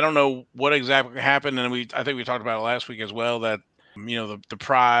I don't know what exactly happened. And I think we talked about it last week as well, that the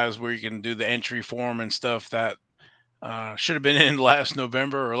prize where you can do the entry form and stuff that should have been in last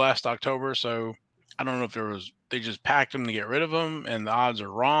November or last October. So I don't know if they just packed them to get rid of them and the odds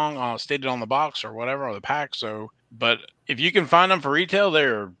are wrong, stated on the box or whatever, or the pack. So, but if you can find them for retail,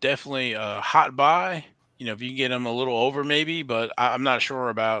 they're definitely a hot buy. If you can get them a little over maybe, but I'm not sure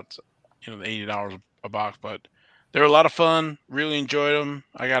about, the $80 a box, but they're a lot of fun. Really enjoyed them.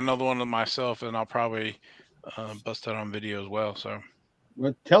 I got another one of myself and I'll probably bust that on video as well. So,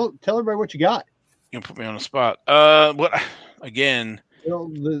 well, tell everybody what you got. You can put me on the spot. What again?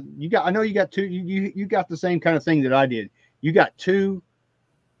 Well, I know you got two. You got the same kind of thing that I did. You got 2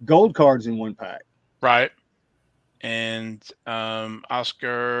 gold cards in one pack, right? And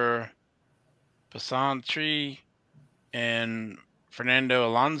Oscar Pasantri and Fernando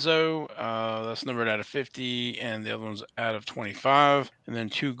Alonso. That's numbered out of 50, and the other one's out of 25. And then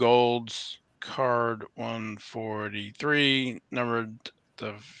 2 golds. Card 143, numbered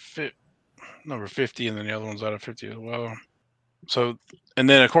number 50, and then the other one's out of 50 as well. So, and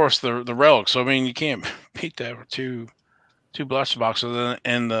then of course the relics. So I mean, you can't beat that with two blaster boxes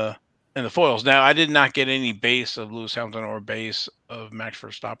and the foils. Now, I did not get any base of Lewis Hamilton or base of Max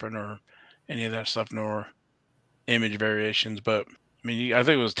Verstappen or any of that stuff, nor image variations. But I mean, I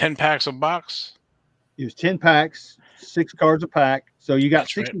think it was 10 packs a box. It was 10 packs, 6 cards a pack. So you got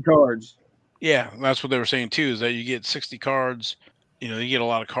 60 cards. Yeah, that's what they were saying too. Is that you get 60 cards. You get a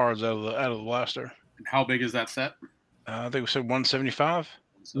lot of cards out of the blaster. And how big is that set? I think we said 175.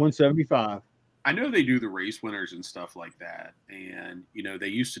 175. I know they do the race winners and stuff like that, and they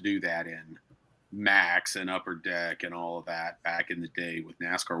used to do that in Max and Upper Deck and all of that back in the day with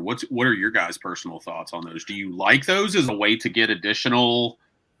NASCAR. What are your guys' personal thoughts on those? Do you like those as a way to get additional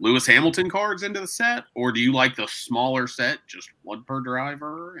Lewis Hamilton cards into the set, or do you like the smaller set, just 1 per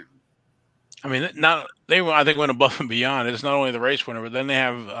driver? I mean, I think went above and beyond. It's not only the race winner, but then they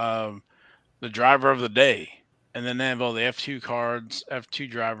have the driver of the day, and then they have all the F2 cards, F2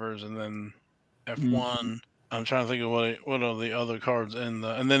 drivers, and then F1. I'm trying to think of what are the other cards and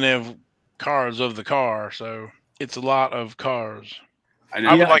then they have cards of the car. So it's a lot of cars.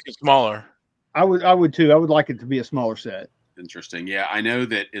 I would like it smaller. I would too. I would like it to be a smaller set. Interesting. Yeah, I know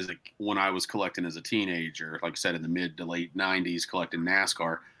that when I was collecting as a teenager, like I said, in the mid to late 90s, collecting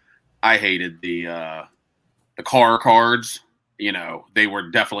NASCAR, I hated the car cards. They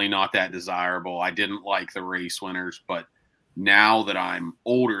were definitely not that desirable. I didn't like the race winners, but now that I'm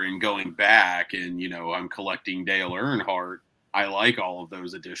older and going back and, I'm collecting Dale Earnhardt, I like all of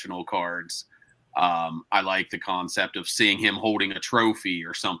those additional cards. I like the concept of seeing him holding a trophy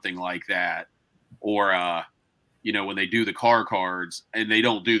or something like that. Or, when they do the car cards, and they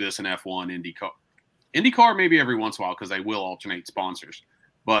don't do this in F1, IndyCar maybe every once in a while because they will alternate sponsors.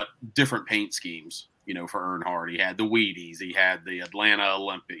 But different paint schemes, for Earnhardt. He had the Wheaties, he had the Atlanta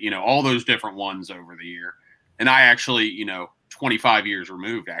Olympic, all those different ones over the year. And I actually, 25 years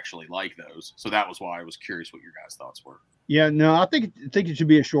removed, actually like those. So that was why I was curious what your guys' thoughts were. Yeah, no, I think it should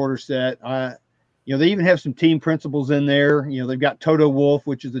be a shorter set. They even have some team principals in there. They've got Toto Wolff,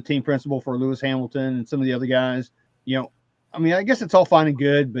 which is the team principal for Lewis Hamilton and some of the other guys. I guess it's all fine and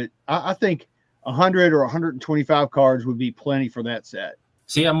good, but I think 100 or 125 cards would be plenty for that set.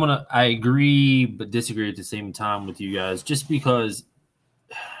 See, I agree, but disagree at the same time with you guys, just because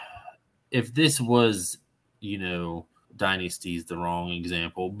if this was, Dynasty is the wrong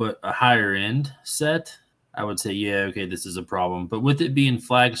example, but a higher end set, I would say, yeah, okay, this is a problem. But with it being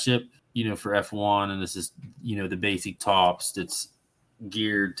flagship, for F1, and this is, the basic tops that's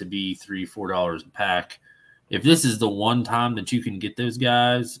geared to be $3-4 a pack. If this is the one time that you can get those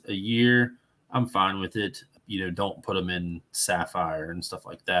guys a year, I'm fine with it. Don't put them in Sapphire and stuff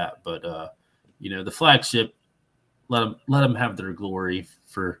like that. But, the flagship, let them have their glory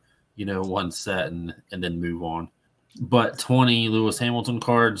for, one set and then move on. But 20 Lewis Hamilton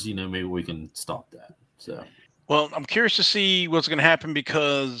cards, maybe we can stop that. So, well, I'm curious to see what's going to happen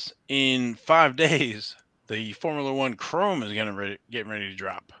because in 5 days, the Formula One Chrome is getting ready to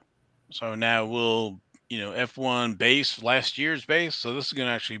drop. So now we'll, F1 base, last year's base. So this is going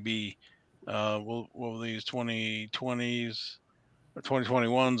to actually be, will these 2020s or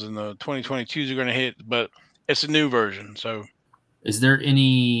 2021s and the 2022s are going to hit, but it's a new version. So is there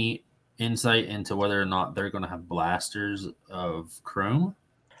any insight into whether or not they're going to have blasters of chrome?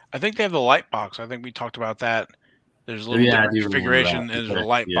 I think they have the light box. I think we talked about that. There's a little different configuration. There's a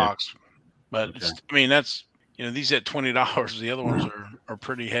light box, but okay. That's these at $20. The other ones are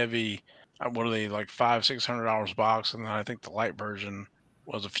pretty heavy. What are they, like $500-600 box? And then I think the light version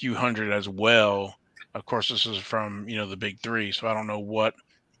was a few hundred as well. Of course, this is from the big three, so I don't know what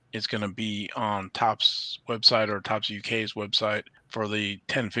it's going to be on Topps website or Topps UK's website for the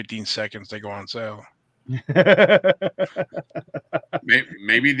 10-15 seconds they go on sale.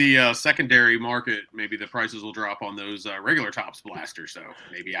 Maybe the secondary market, maybe the prices will drop on those regular Topps blasters. So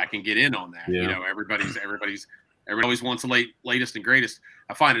maybe I can get in on that. Yeah. You know, everybody always wants the latest and greatest.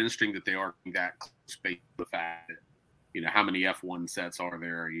 I find it interesting that they are that close based on the fact that, you know, how many F1 sets are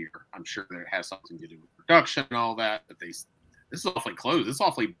there a year? I'm sure that it has something to do with production and all that. But this is awfully close. It's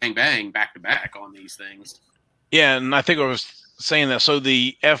awfully bang bang back to back on these things. Yeah, and I think I was saying that. So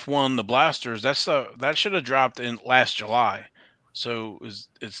the F1, the blasters, that should have dropped in last July. So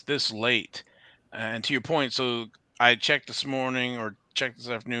it's this late. And to your point, so I checked this morning or checked this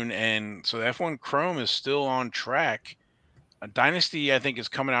afternoon, and so the F1 Chrome is still on track. Dynasty, I think, is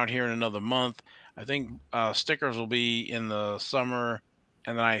coming out here in another month. I think stickers will be in the summer,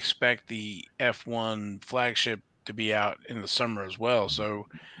 and then I expect the F1 flagship to be out in the summer as well. So,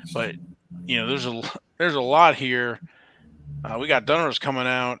 but you know, there's a lot here. We got Dunners coming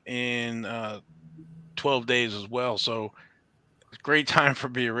out in 12 days as well. So, great time for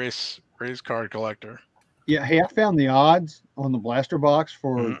be a race card collector. Yeah, hey, I found the odds on the blaster box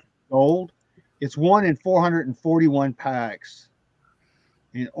for gold. It's 1 in 441 packs,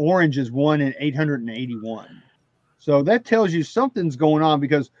 and orange is 1 in 881. So that tells you something's going on,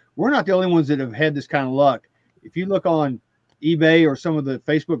 because we're not the only ones that have had this kind of luck. If you look on eBay or some of the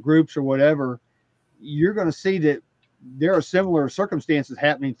Facebook groups or whatever, you're going to see that there are similar circumstances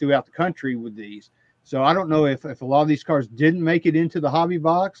happening throughout the country with these. So I don't know if a lot of these cards didn't make it into the hobby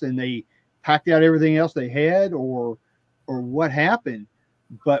box and they packed out everything else they had, or what happened.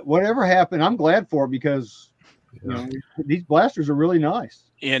 But whatever happened, I'm glad for it, because you know, these blasters are really nice.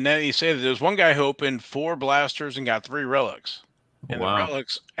 Yeah, now you say that there's one guy who opened 4 blasters and got 3 relics. And Wow. the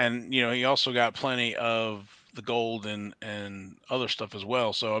relics, and you know, he also got plenty of the gold and other stuff as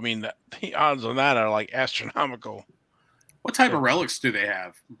well. So I mean, the odds on that are like astronomical. What type of relics do they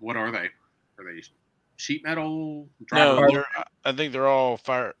have? What are they? Are they sheet metal? No, I think they're all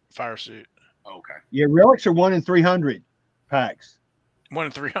fire suit. Okay. Yeah, relics are 1 in 300 packs. 1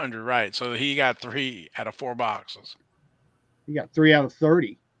 in 300, right? So he got 3 out of 4 boxes. You got 3 out of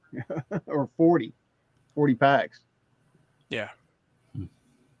 30 or 40 packs. Yeah.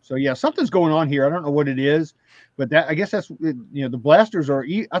 So yeah, something's going on here. I don't know what it is, but that, I guess that's, you know, the blasters are,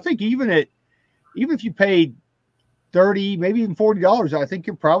 I think even if you paid $30, maybe even $40, I think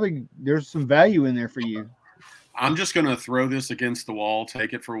there's some value in there for you. I'm just going to throw this against the wall,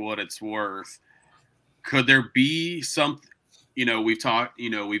 take it for what it's worth. Could there be some, you know, we've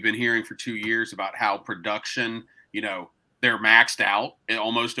been hearing for 2 years about how production, you know, they're maxed out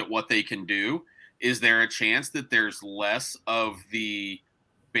almost at what they can do. Is there a chance that there's less of the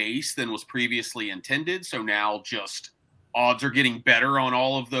base than was previously intended? So now just odds are getting better on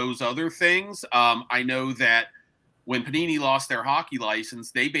all of those other things. I know that when Panini lost their hockey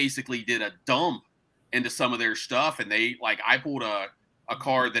license, they basically did a dump into some of their stuff. And I pulled a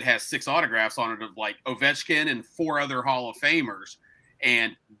card that has 6 autographs on it of like Ovechkin and 4 other Hall of Famers.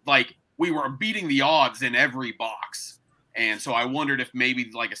 And like, we were beating the odds in every box. And so I wondered if maybe,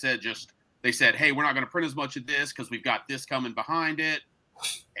 like I said, just they said, hey, we're not going to print as much of this because we've got this coming behind it.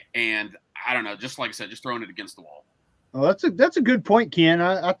 And I don't know, just like I said, just throwing it against the wall. Oh, that's a good point, Ken.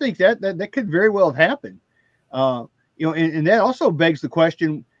 I think that could very well have happened. You know, and that also begs the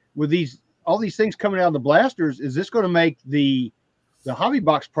question, with all these things coming out of the blasters, is this going to make the hobby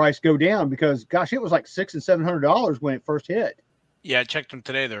box price go down? Because gosh, it was like $600 and $700 when it first hit. Yeah, I checked them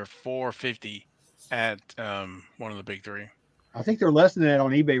today. They're $450 at one of the big 3. I think they're less than that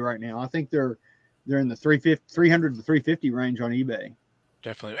on eBay right now. I think they're in the 300 to 350 range on eBay.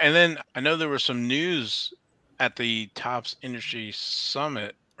 Definitely. And then I know there was some news at the Topps Industry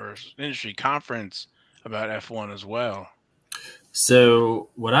Summit or Industry Conference about F1 as well. So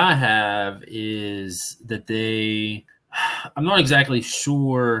what I have is that I'm not exactly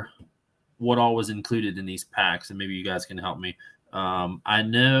sure what all was included in these packs, and maybe you guys can help me. I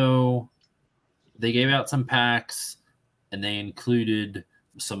know they gave out some packs and they included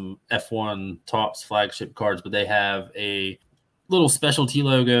some F1 Topps flagship cards, but they have a little specialty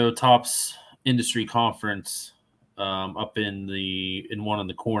logo, Topps Industry Conference, up in one of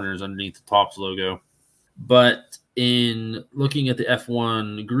the corners underneath the Topps logo. But in looking at the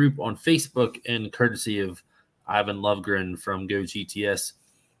F1 group on Facebook, and courtesy of Ivan Lovegren from Go GTS,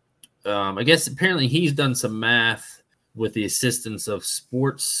 I guess apparently he's done some math with the assistance of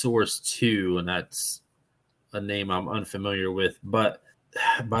Sports Source 2, and that's a name I'm unfamiliar with. But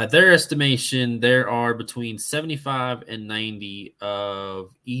by their estimation, there are between 75 and 90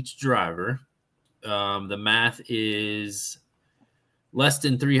 of each driver. The math is less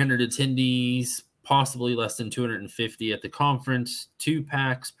than 300 attendees, possibly less than 250 at the conference, 2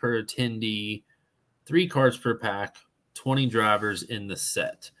 packs per attendee, 3 cards per pack, 20 drivers in the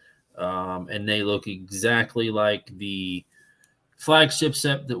set. And they look exactly like the flagship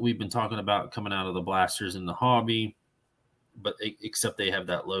set that we've been talking about coming out of the blasters in the hobby, but except they have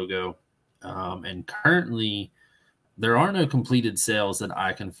that logo. And currently, there are no completed sales that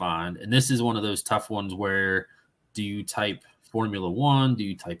I can find. And this is one of those tough ones where do you type Formula One? Do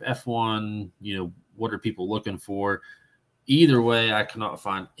you type F1? What are people looking for? Either way, I cannot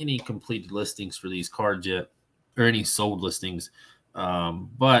find any completed listings for these cards yet, or any sold listings.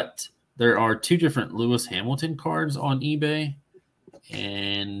 But there are 2 different Lewis Hamilton cards on eBay,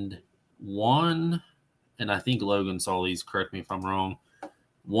 and one, and I think Logan saw these, correct me if I'm wrong,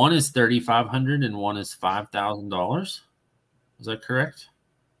 one is $3,500 and one is $5,000. Is that correct?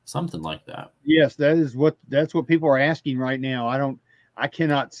 Something like that. Yes, that's what people are asking right now. I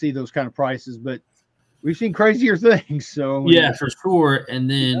cannot see those kind of prices, but we've seen crazier things. So yeah, for sure. And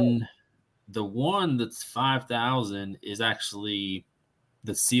then the one that's $5,000 is actually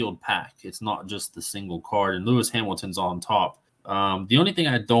the sealed pack. It's not just the single card, and Lewis Hamilton's on top. The only thing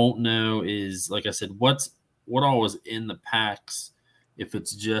I don't know is, like I said, what all was in the packs. If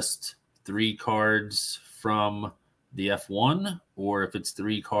it's just 3 cards from the F1, or if it's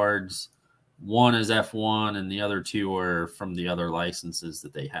 3 cards, one is F1 and the other 2 are from the other licenses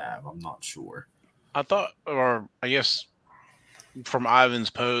that they have. I'm not sure. I thought, or I guess from Ivan's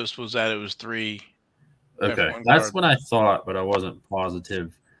post, was that it was 3. Okay, F1 that's cards. what I thought, but I wasn't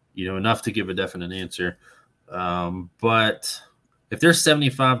positive, enough to give a definite answer. But if there's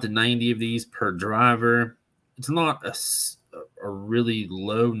 75 to 90 of these per driver, it's not a really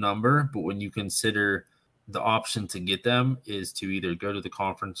low number, but when you consider the option to get them is to either go to the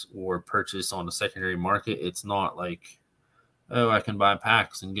conference or purchase on the secondary market, it's not like, oh, I can buy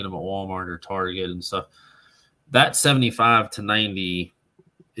packs and get them at Walmart or Target and stuff. That 75 to 90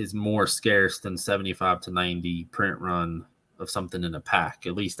 is more scarce than 75 to 90 print run of something in a pack.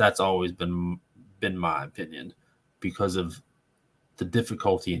 At least that's always been my opinion, because of the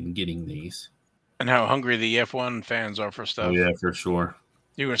difficulty in getting these. And how hungry the F1 fans are for stuff. Oh, yeah, for sure.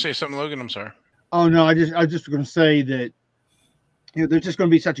 You were going to say something, Logan? I'm sorry. Oh, no, I was just going to say that, there's just going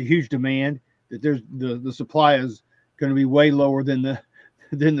to be such a huge demand that there's the supply is going to be way lower than the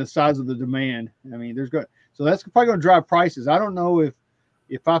size of the demand. I mean, so that's probably going to drive prices. I don't know if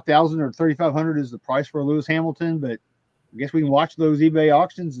 5,000 or 3,500 is the price for a Lewis Hamilton, but I guess we can watch those eBay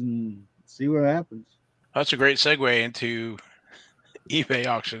auctions and see what happens. That's a great segue into eBay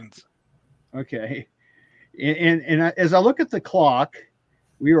auctions. Okay. And as I look at the clock,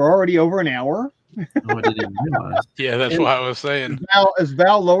 we are already over an hour. Oh, I didn't realize. Yeah, that's what I was saying. As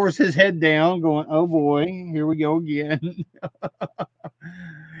Val lowers his head down, going, oh boy, here we go again.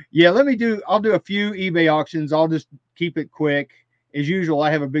 Yeah, I'll do a few eBay auctions. I'll just keep it quick. As usual,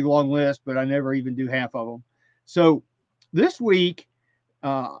 I have a big long list, but I never even do half of them. So this week,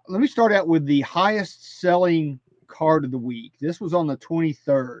 let me start out with the highest selling card of the week. This was on the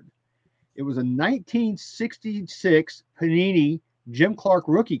 23rd. It was a 1966 Panini Jim Clark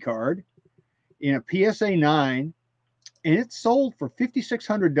rookie card in a PSA 9, and it sold for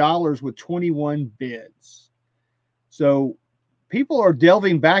 $5,600 with 21 bids. So people are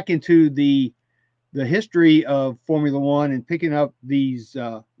delving back into the history of Formula One and picking up these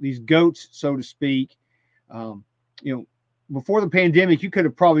goats, so to speak. Before the pandemic, you could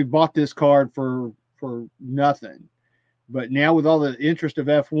have probably bought this card for nothing. But now with all the interest of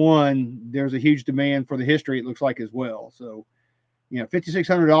F1, there's a huge demand for the history, it looks like, as well. So,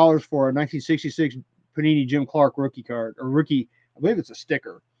 $5,600 for a 1966 Panini Jim Clark rookie card, or rookie, I believe it's a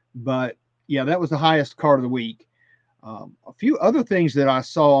sticker. But, yeah, that was the highest card of the week. A few other things that I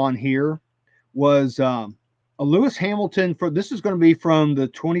saw on here was a Lewis Hamilton. This is going to be from the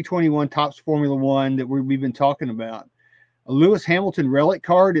 2021 Topps Formula One that we've been talking about. A Lewis Hamilton relic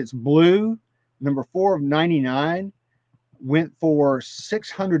card. It's blue, number 4 of 99. Went for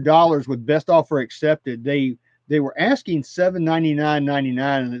 $600 with best offer accepted. They were asking $799.99,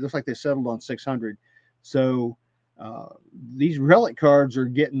 and it looks like they settled on $600. So these relic cards are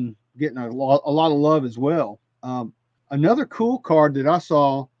getting a lot of love as well. Another cool card that I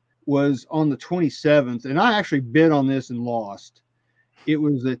saw was on the 27th, and I actually bid on this and lost. It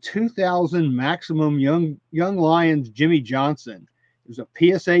was a 2000 Maximum Young Lions Jimmy Johnson. It was a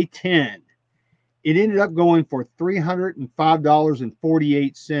PSA 10. It ended up going for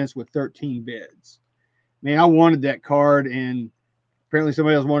 $305.48 with 13 bids. Man, I wanted that card, and apparently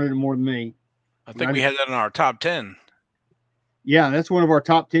somebody else wanted it more than me. I think we had that in our top 10. Yeah, that's one of our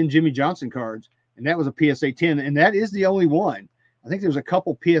top 10 Jimmy Johnson cards, and that was a PSA 10, and that is the only one. I think there's a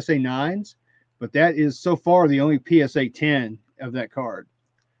couple PSA 9s, but that is so far the only PSA 10 of that card.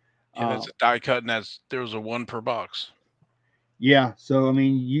 Yeah, that's a die cut, and there was a 1 per box. Yeah, so I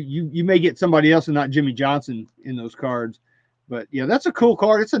mean, you may get somebody else and not Jimmy Johnson in those cards, but yeah, that's a cool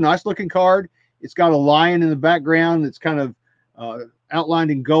card. It's a nice looking card. It's got a lion in the background that's kind of outlined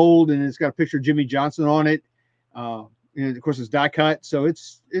in gold, and it's got a picture of Jimmy Johnson on it. And of course, it's die cut, so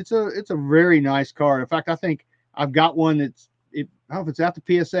it's a very nice card. In fact, I think I've got one I don't know if it's at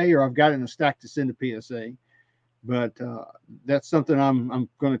the PSA or I've got it in a stack to send to PSA, but that's something I'm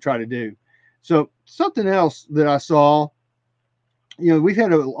going to try to do. So something else that I saw. We've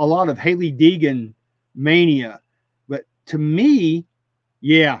had a lot of Hailie Deegan mania, but to me,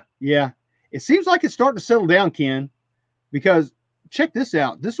 yeah, it seems like it's starting to settle down, Ken, because check this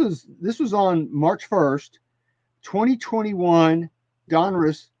out. This was on March 1st, 2021,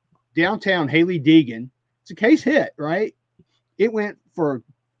 Donruss Downtown Hailie Deegan. It's a case hit, right? It went for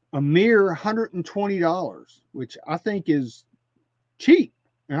a mere $120, which I think is cheap.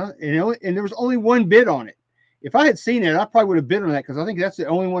 And there was only one bid on it. If I had seen it, I probably would have bid on that because I think that's the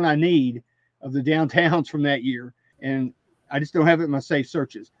only one I need of the downtowns from that year. And I just don't have it in my safe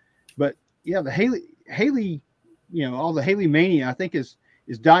searches. But yeah, the Hailie, all the Hailie mania, I think is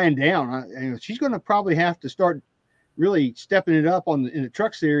dying down. She's going to probably have to start really stepping it up in the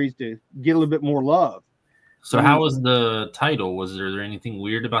truck series to get a little bit more love. So how was the title? Was there anything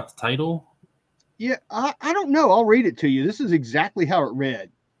weird about the title? Yeah, I don't know. I'll read it to you. This is exactly how it read.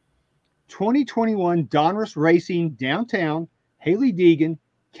 2021 Donruss Racing Downtown Hailie Deegan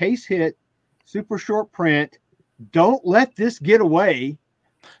case hit, super short print. Don't let this get away.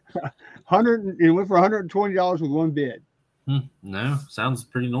 It went for $120 with one bid. No, sounds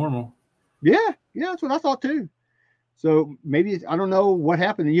pretty normal. Yeah, that's what I thought too. So maybe I don't know what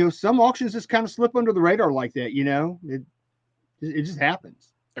happened. Some auctions just kind of slip under the radar like that. It just happens.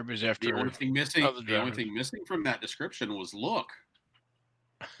 Everybody's after the only thing missing from that description was look.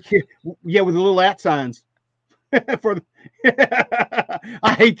 Yeah, with the little @ signs. I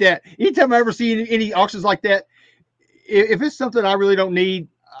hate that. Anytime I ever see any auctions like that, if it's something I really don't need,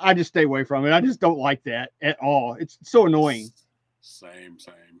 I just stay away from it. I just don't like that at all. It's so annoying. Same.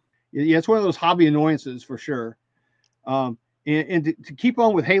 Yeah, it's one of those hobby annoyances for sure. And to keep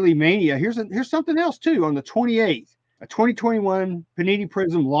on with Hailie mania, here's something else too. On the 28th, a 2021 Panini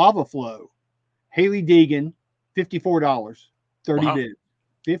Prism Lava Flow, Hailie Deegan, $54, 30 bids.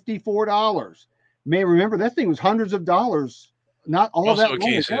 $54. Man, remember that thing was hundreds of dollars. Not all also of that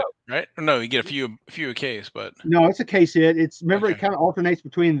a case hit, right? Or no, you get a few a case, but no, it's a case hit. It kind of alternates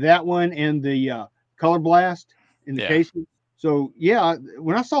between that one and the Color Blast in the cases. So yeah,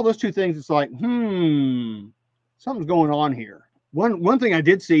 when I saw those two things, it's like, something's going on here. One thing I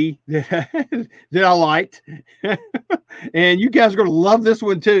did see that I liked, and you guys are going to love this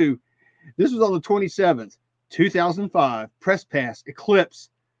one too. This was on the 27th, 2005, Press Pass Eclipse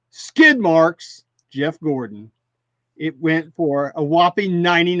Skid Marks, Jeff Gordon. It went for a whopping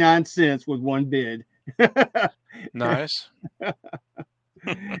 99 cents with one bid. Nice.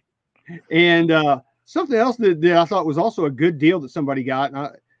 And something else that I thought was also a good deal that somebody got,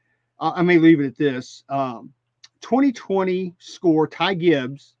 and I may leave it at this. 2020 score Ty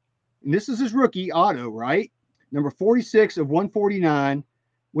Gibbs, and this is his rookie auto, right? Number 46 of 149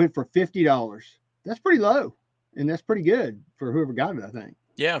 went for $50. That's pretty low, and that's pretty good for whoever got it, I think.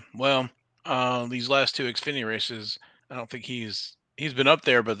 Yeah, well, these last two Xfinity races, I don't think he's been up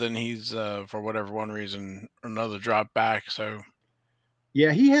there, but then he's for whatever one reason or another dropped back. So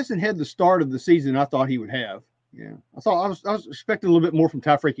yeah, he hasn't had the start of the season I thought he would have. Yeah, I was expecting a little bit more from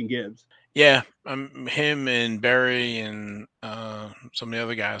Ty freaking Gibbs. Yeah, him and Barry and some of the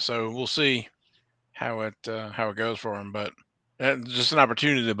other guys. So we'll see how it goes for him. But just an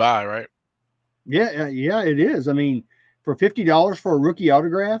opportunity to buy, right? Yeah, it is. I mean, for $50 for a rookie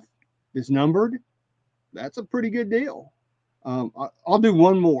autograph that's numbered, that's a pretty good deal. I'll do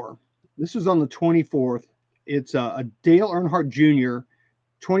one more. This is on the 24th. It's a Dale Earnhardt Jr.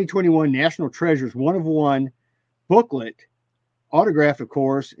 2021 National Treasures 1 of 1 booklet, autographed, of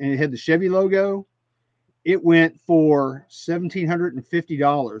course, and it had the Chevy logo. It went for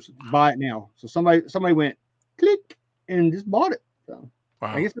 $1,750. Buy it now. So somebody went click and just bought it. So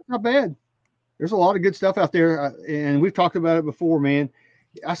wow. I guess it's not bad. There's a lot of good stuff out there, and we've talked about it before, man.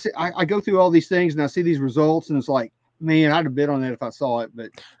 I go through all these things and I see these results, and it's like, man, I'd have bid on that if I saw it, but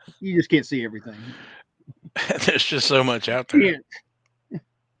you just can't see everything. There's just so much out there.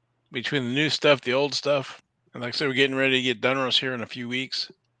 Between the new stuff, the old stuff, and like I said, we're getting ready to get Donruss here in a few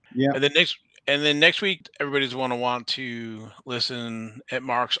weeks. Yeah. And then next week, everybody's want to listen. It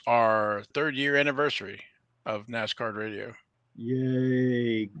marks our 3rd year anniversary of NASCAR Radio.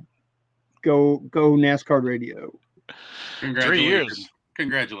 Yay! Go NASCAR radio. 3 years.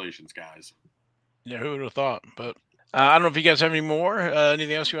 Congratulations, guys. Yeah, who would have thought? But I don't know if you guys have any more.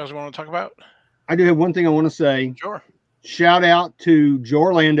 Anything else you guys want to talk about? I do have one thing I want to say. Sure. Shout out to Joe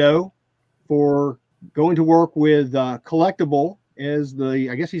Orlando for going to work with Collectible as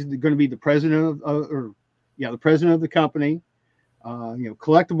I guess he's going to be the president the president of the company.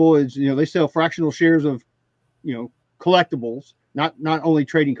 Collectible is, they sell fractional shares of, collectibles, not only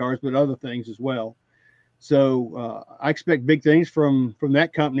trading cards, but other things as well. So I expect big things from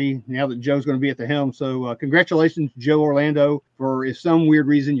that company now that Joe's going to be at the helm. So congratulations, Joe Orlando, for if some weird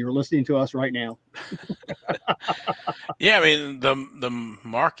reason you're listening to us right now. Yeah, I mean, the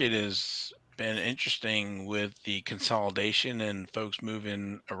market has been interesting with the consolidation and folks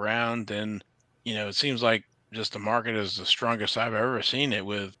moving around. And, it seems like just the market is the strongest I've ever seen it,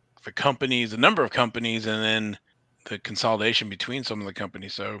 with the number of companies, and then the consolidation between some of the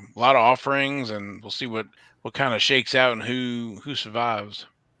companies. So a lot of offerings, and we'll see what kind of shakes out and who survives.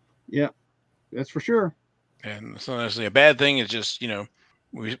 Yeah, that's for sure. And it's not necessarily a bad thing. It's just,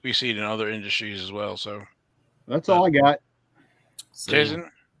 we see it in other industries as well. So that's all I got.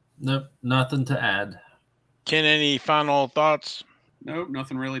 Jason? Nope, nothing to add. Ken, any final thoughts? Nope,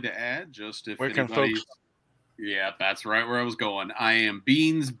 nothing really to add. Just if where can folks... Yeah, that's right where I was going. I am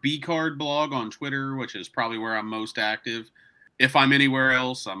Beans B Card blog on Twitter, which is probably where I'm most active. If I'm anywhere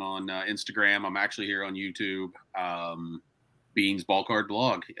else, I'm on Instagram. I'm actually here on YouTube. Beans Ball Card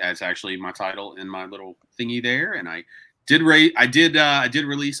blog. That's actually my title in my little thingy there. And I did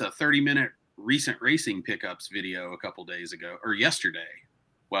release a 30-minute recent racing pickups video a couple days ago, or yesterday.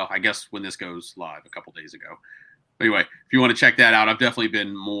 Well, I guess when this goes live, a couple days ago. Anyway, if you want to check that out, I've definitely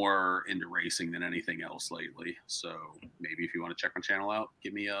been more into racing than anything else lately. So maybe if you want to check my channel out,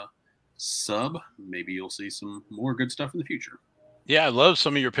 give me a sub. Maybe you'll see some more good stuff in the future. Yeah, I love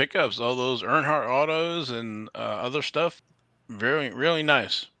some of your pickups, all those Earnhardt autos and other stuff. Very, really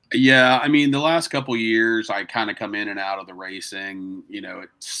nice. Yeah, I mean, the last couple of years, I kind of come in and out of the racing.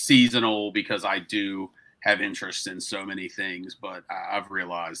 It's seasonal because I do have interest in so many things, but I've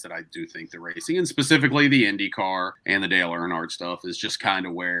realized that I do think the racing, and specifically the IndyCar and the Dale Earnhardt stuff, is just kind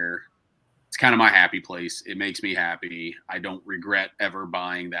of where it's kind of my happy place. It makes me happy. I don't regret ever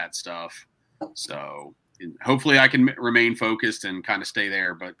buying that stuff. So hopefully I can remain focused and kind of stay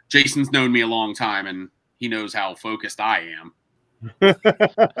there. But Jason's known me a long time, and he knows how focused I am.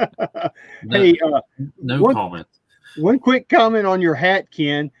 Hey, no comment. One quick comment on your hat,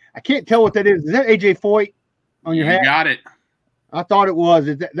 Ken. I can't tell what that is. Is that AJ Foyt on your hat? You got it. I thought it was.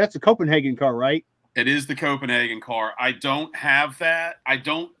 That's a Copenhagen car, right? It is the Copenhagen car. I don't have that. They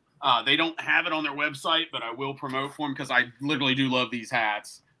don't have it on their website, but I will promote for them because I literally do love these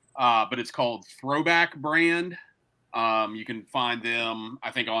hats. But it's called Throwback Brand. You can find them,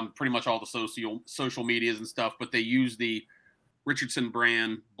 I think, on pretty much all the social medias and stuff, but they use the Richardson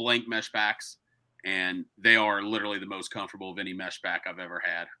brand blank mesh backs. And they are literally the most comfortable of any mesh back I've ever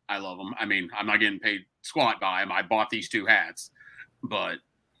had. I love them. I mean, I'm not getting paid squat by them. I bought these two hats, but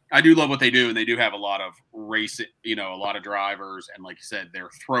I do love what they do. And they do have a lot of a lot of drivers. And like you said, they're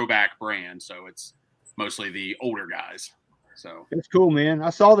Throwback Brand. So it's mostly the older guys. So it's cool, man.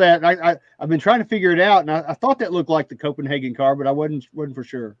 I saw that. I've been trying to figure it out. And I thought that looked like the Copenhagen car, but I wasn't for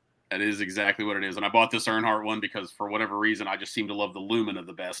sure. That is exactly what it is. And I bought this Earnhardt one because for whatever reason, I just seem to love the Lumina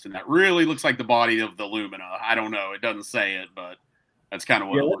the best. And that really looks like the body of the Lumina. I don't know. It doesn't say it, but that's kind of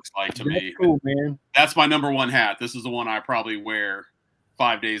what it looks like to me. Cool, man. That's my number one hat. This is the one I probably wear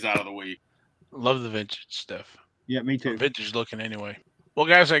 5 days out of the week. Love the vintage stuff. Yeah, me too. Vintage looking anyway. Well,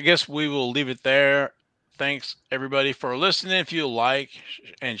 guys, I guess we will leave it there. Thanks, everybody, for listening. If you like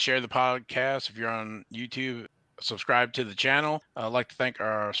and share the podcast, if you're on YouTube, subscribe to the channel. I'd like to thank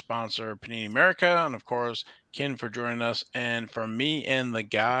our sponsor, Panini America, and of course, Ken for joining us. And for me and the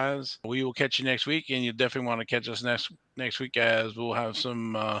guys, we will catch you next week, and you definitely want to catch us next week, as we'll have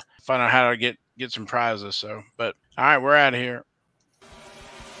some find out how to get some prizes. So, but all right, we're out of here.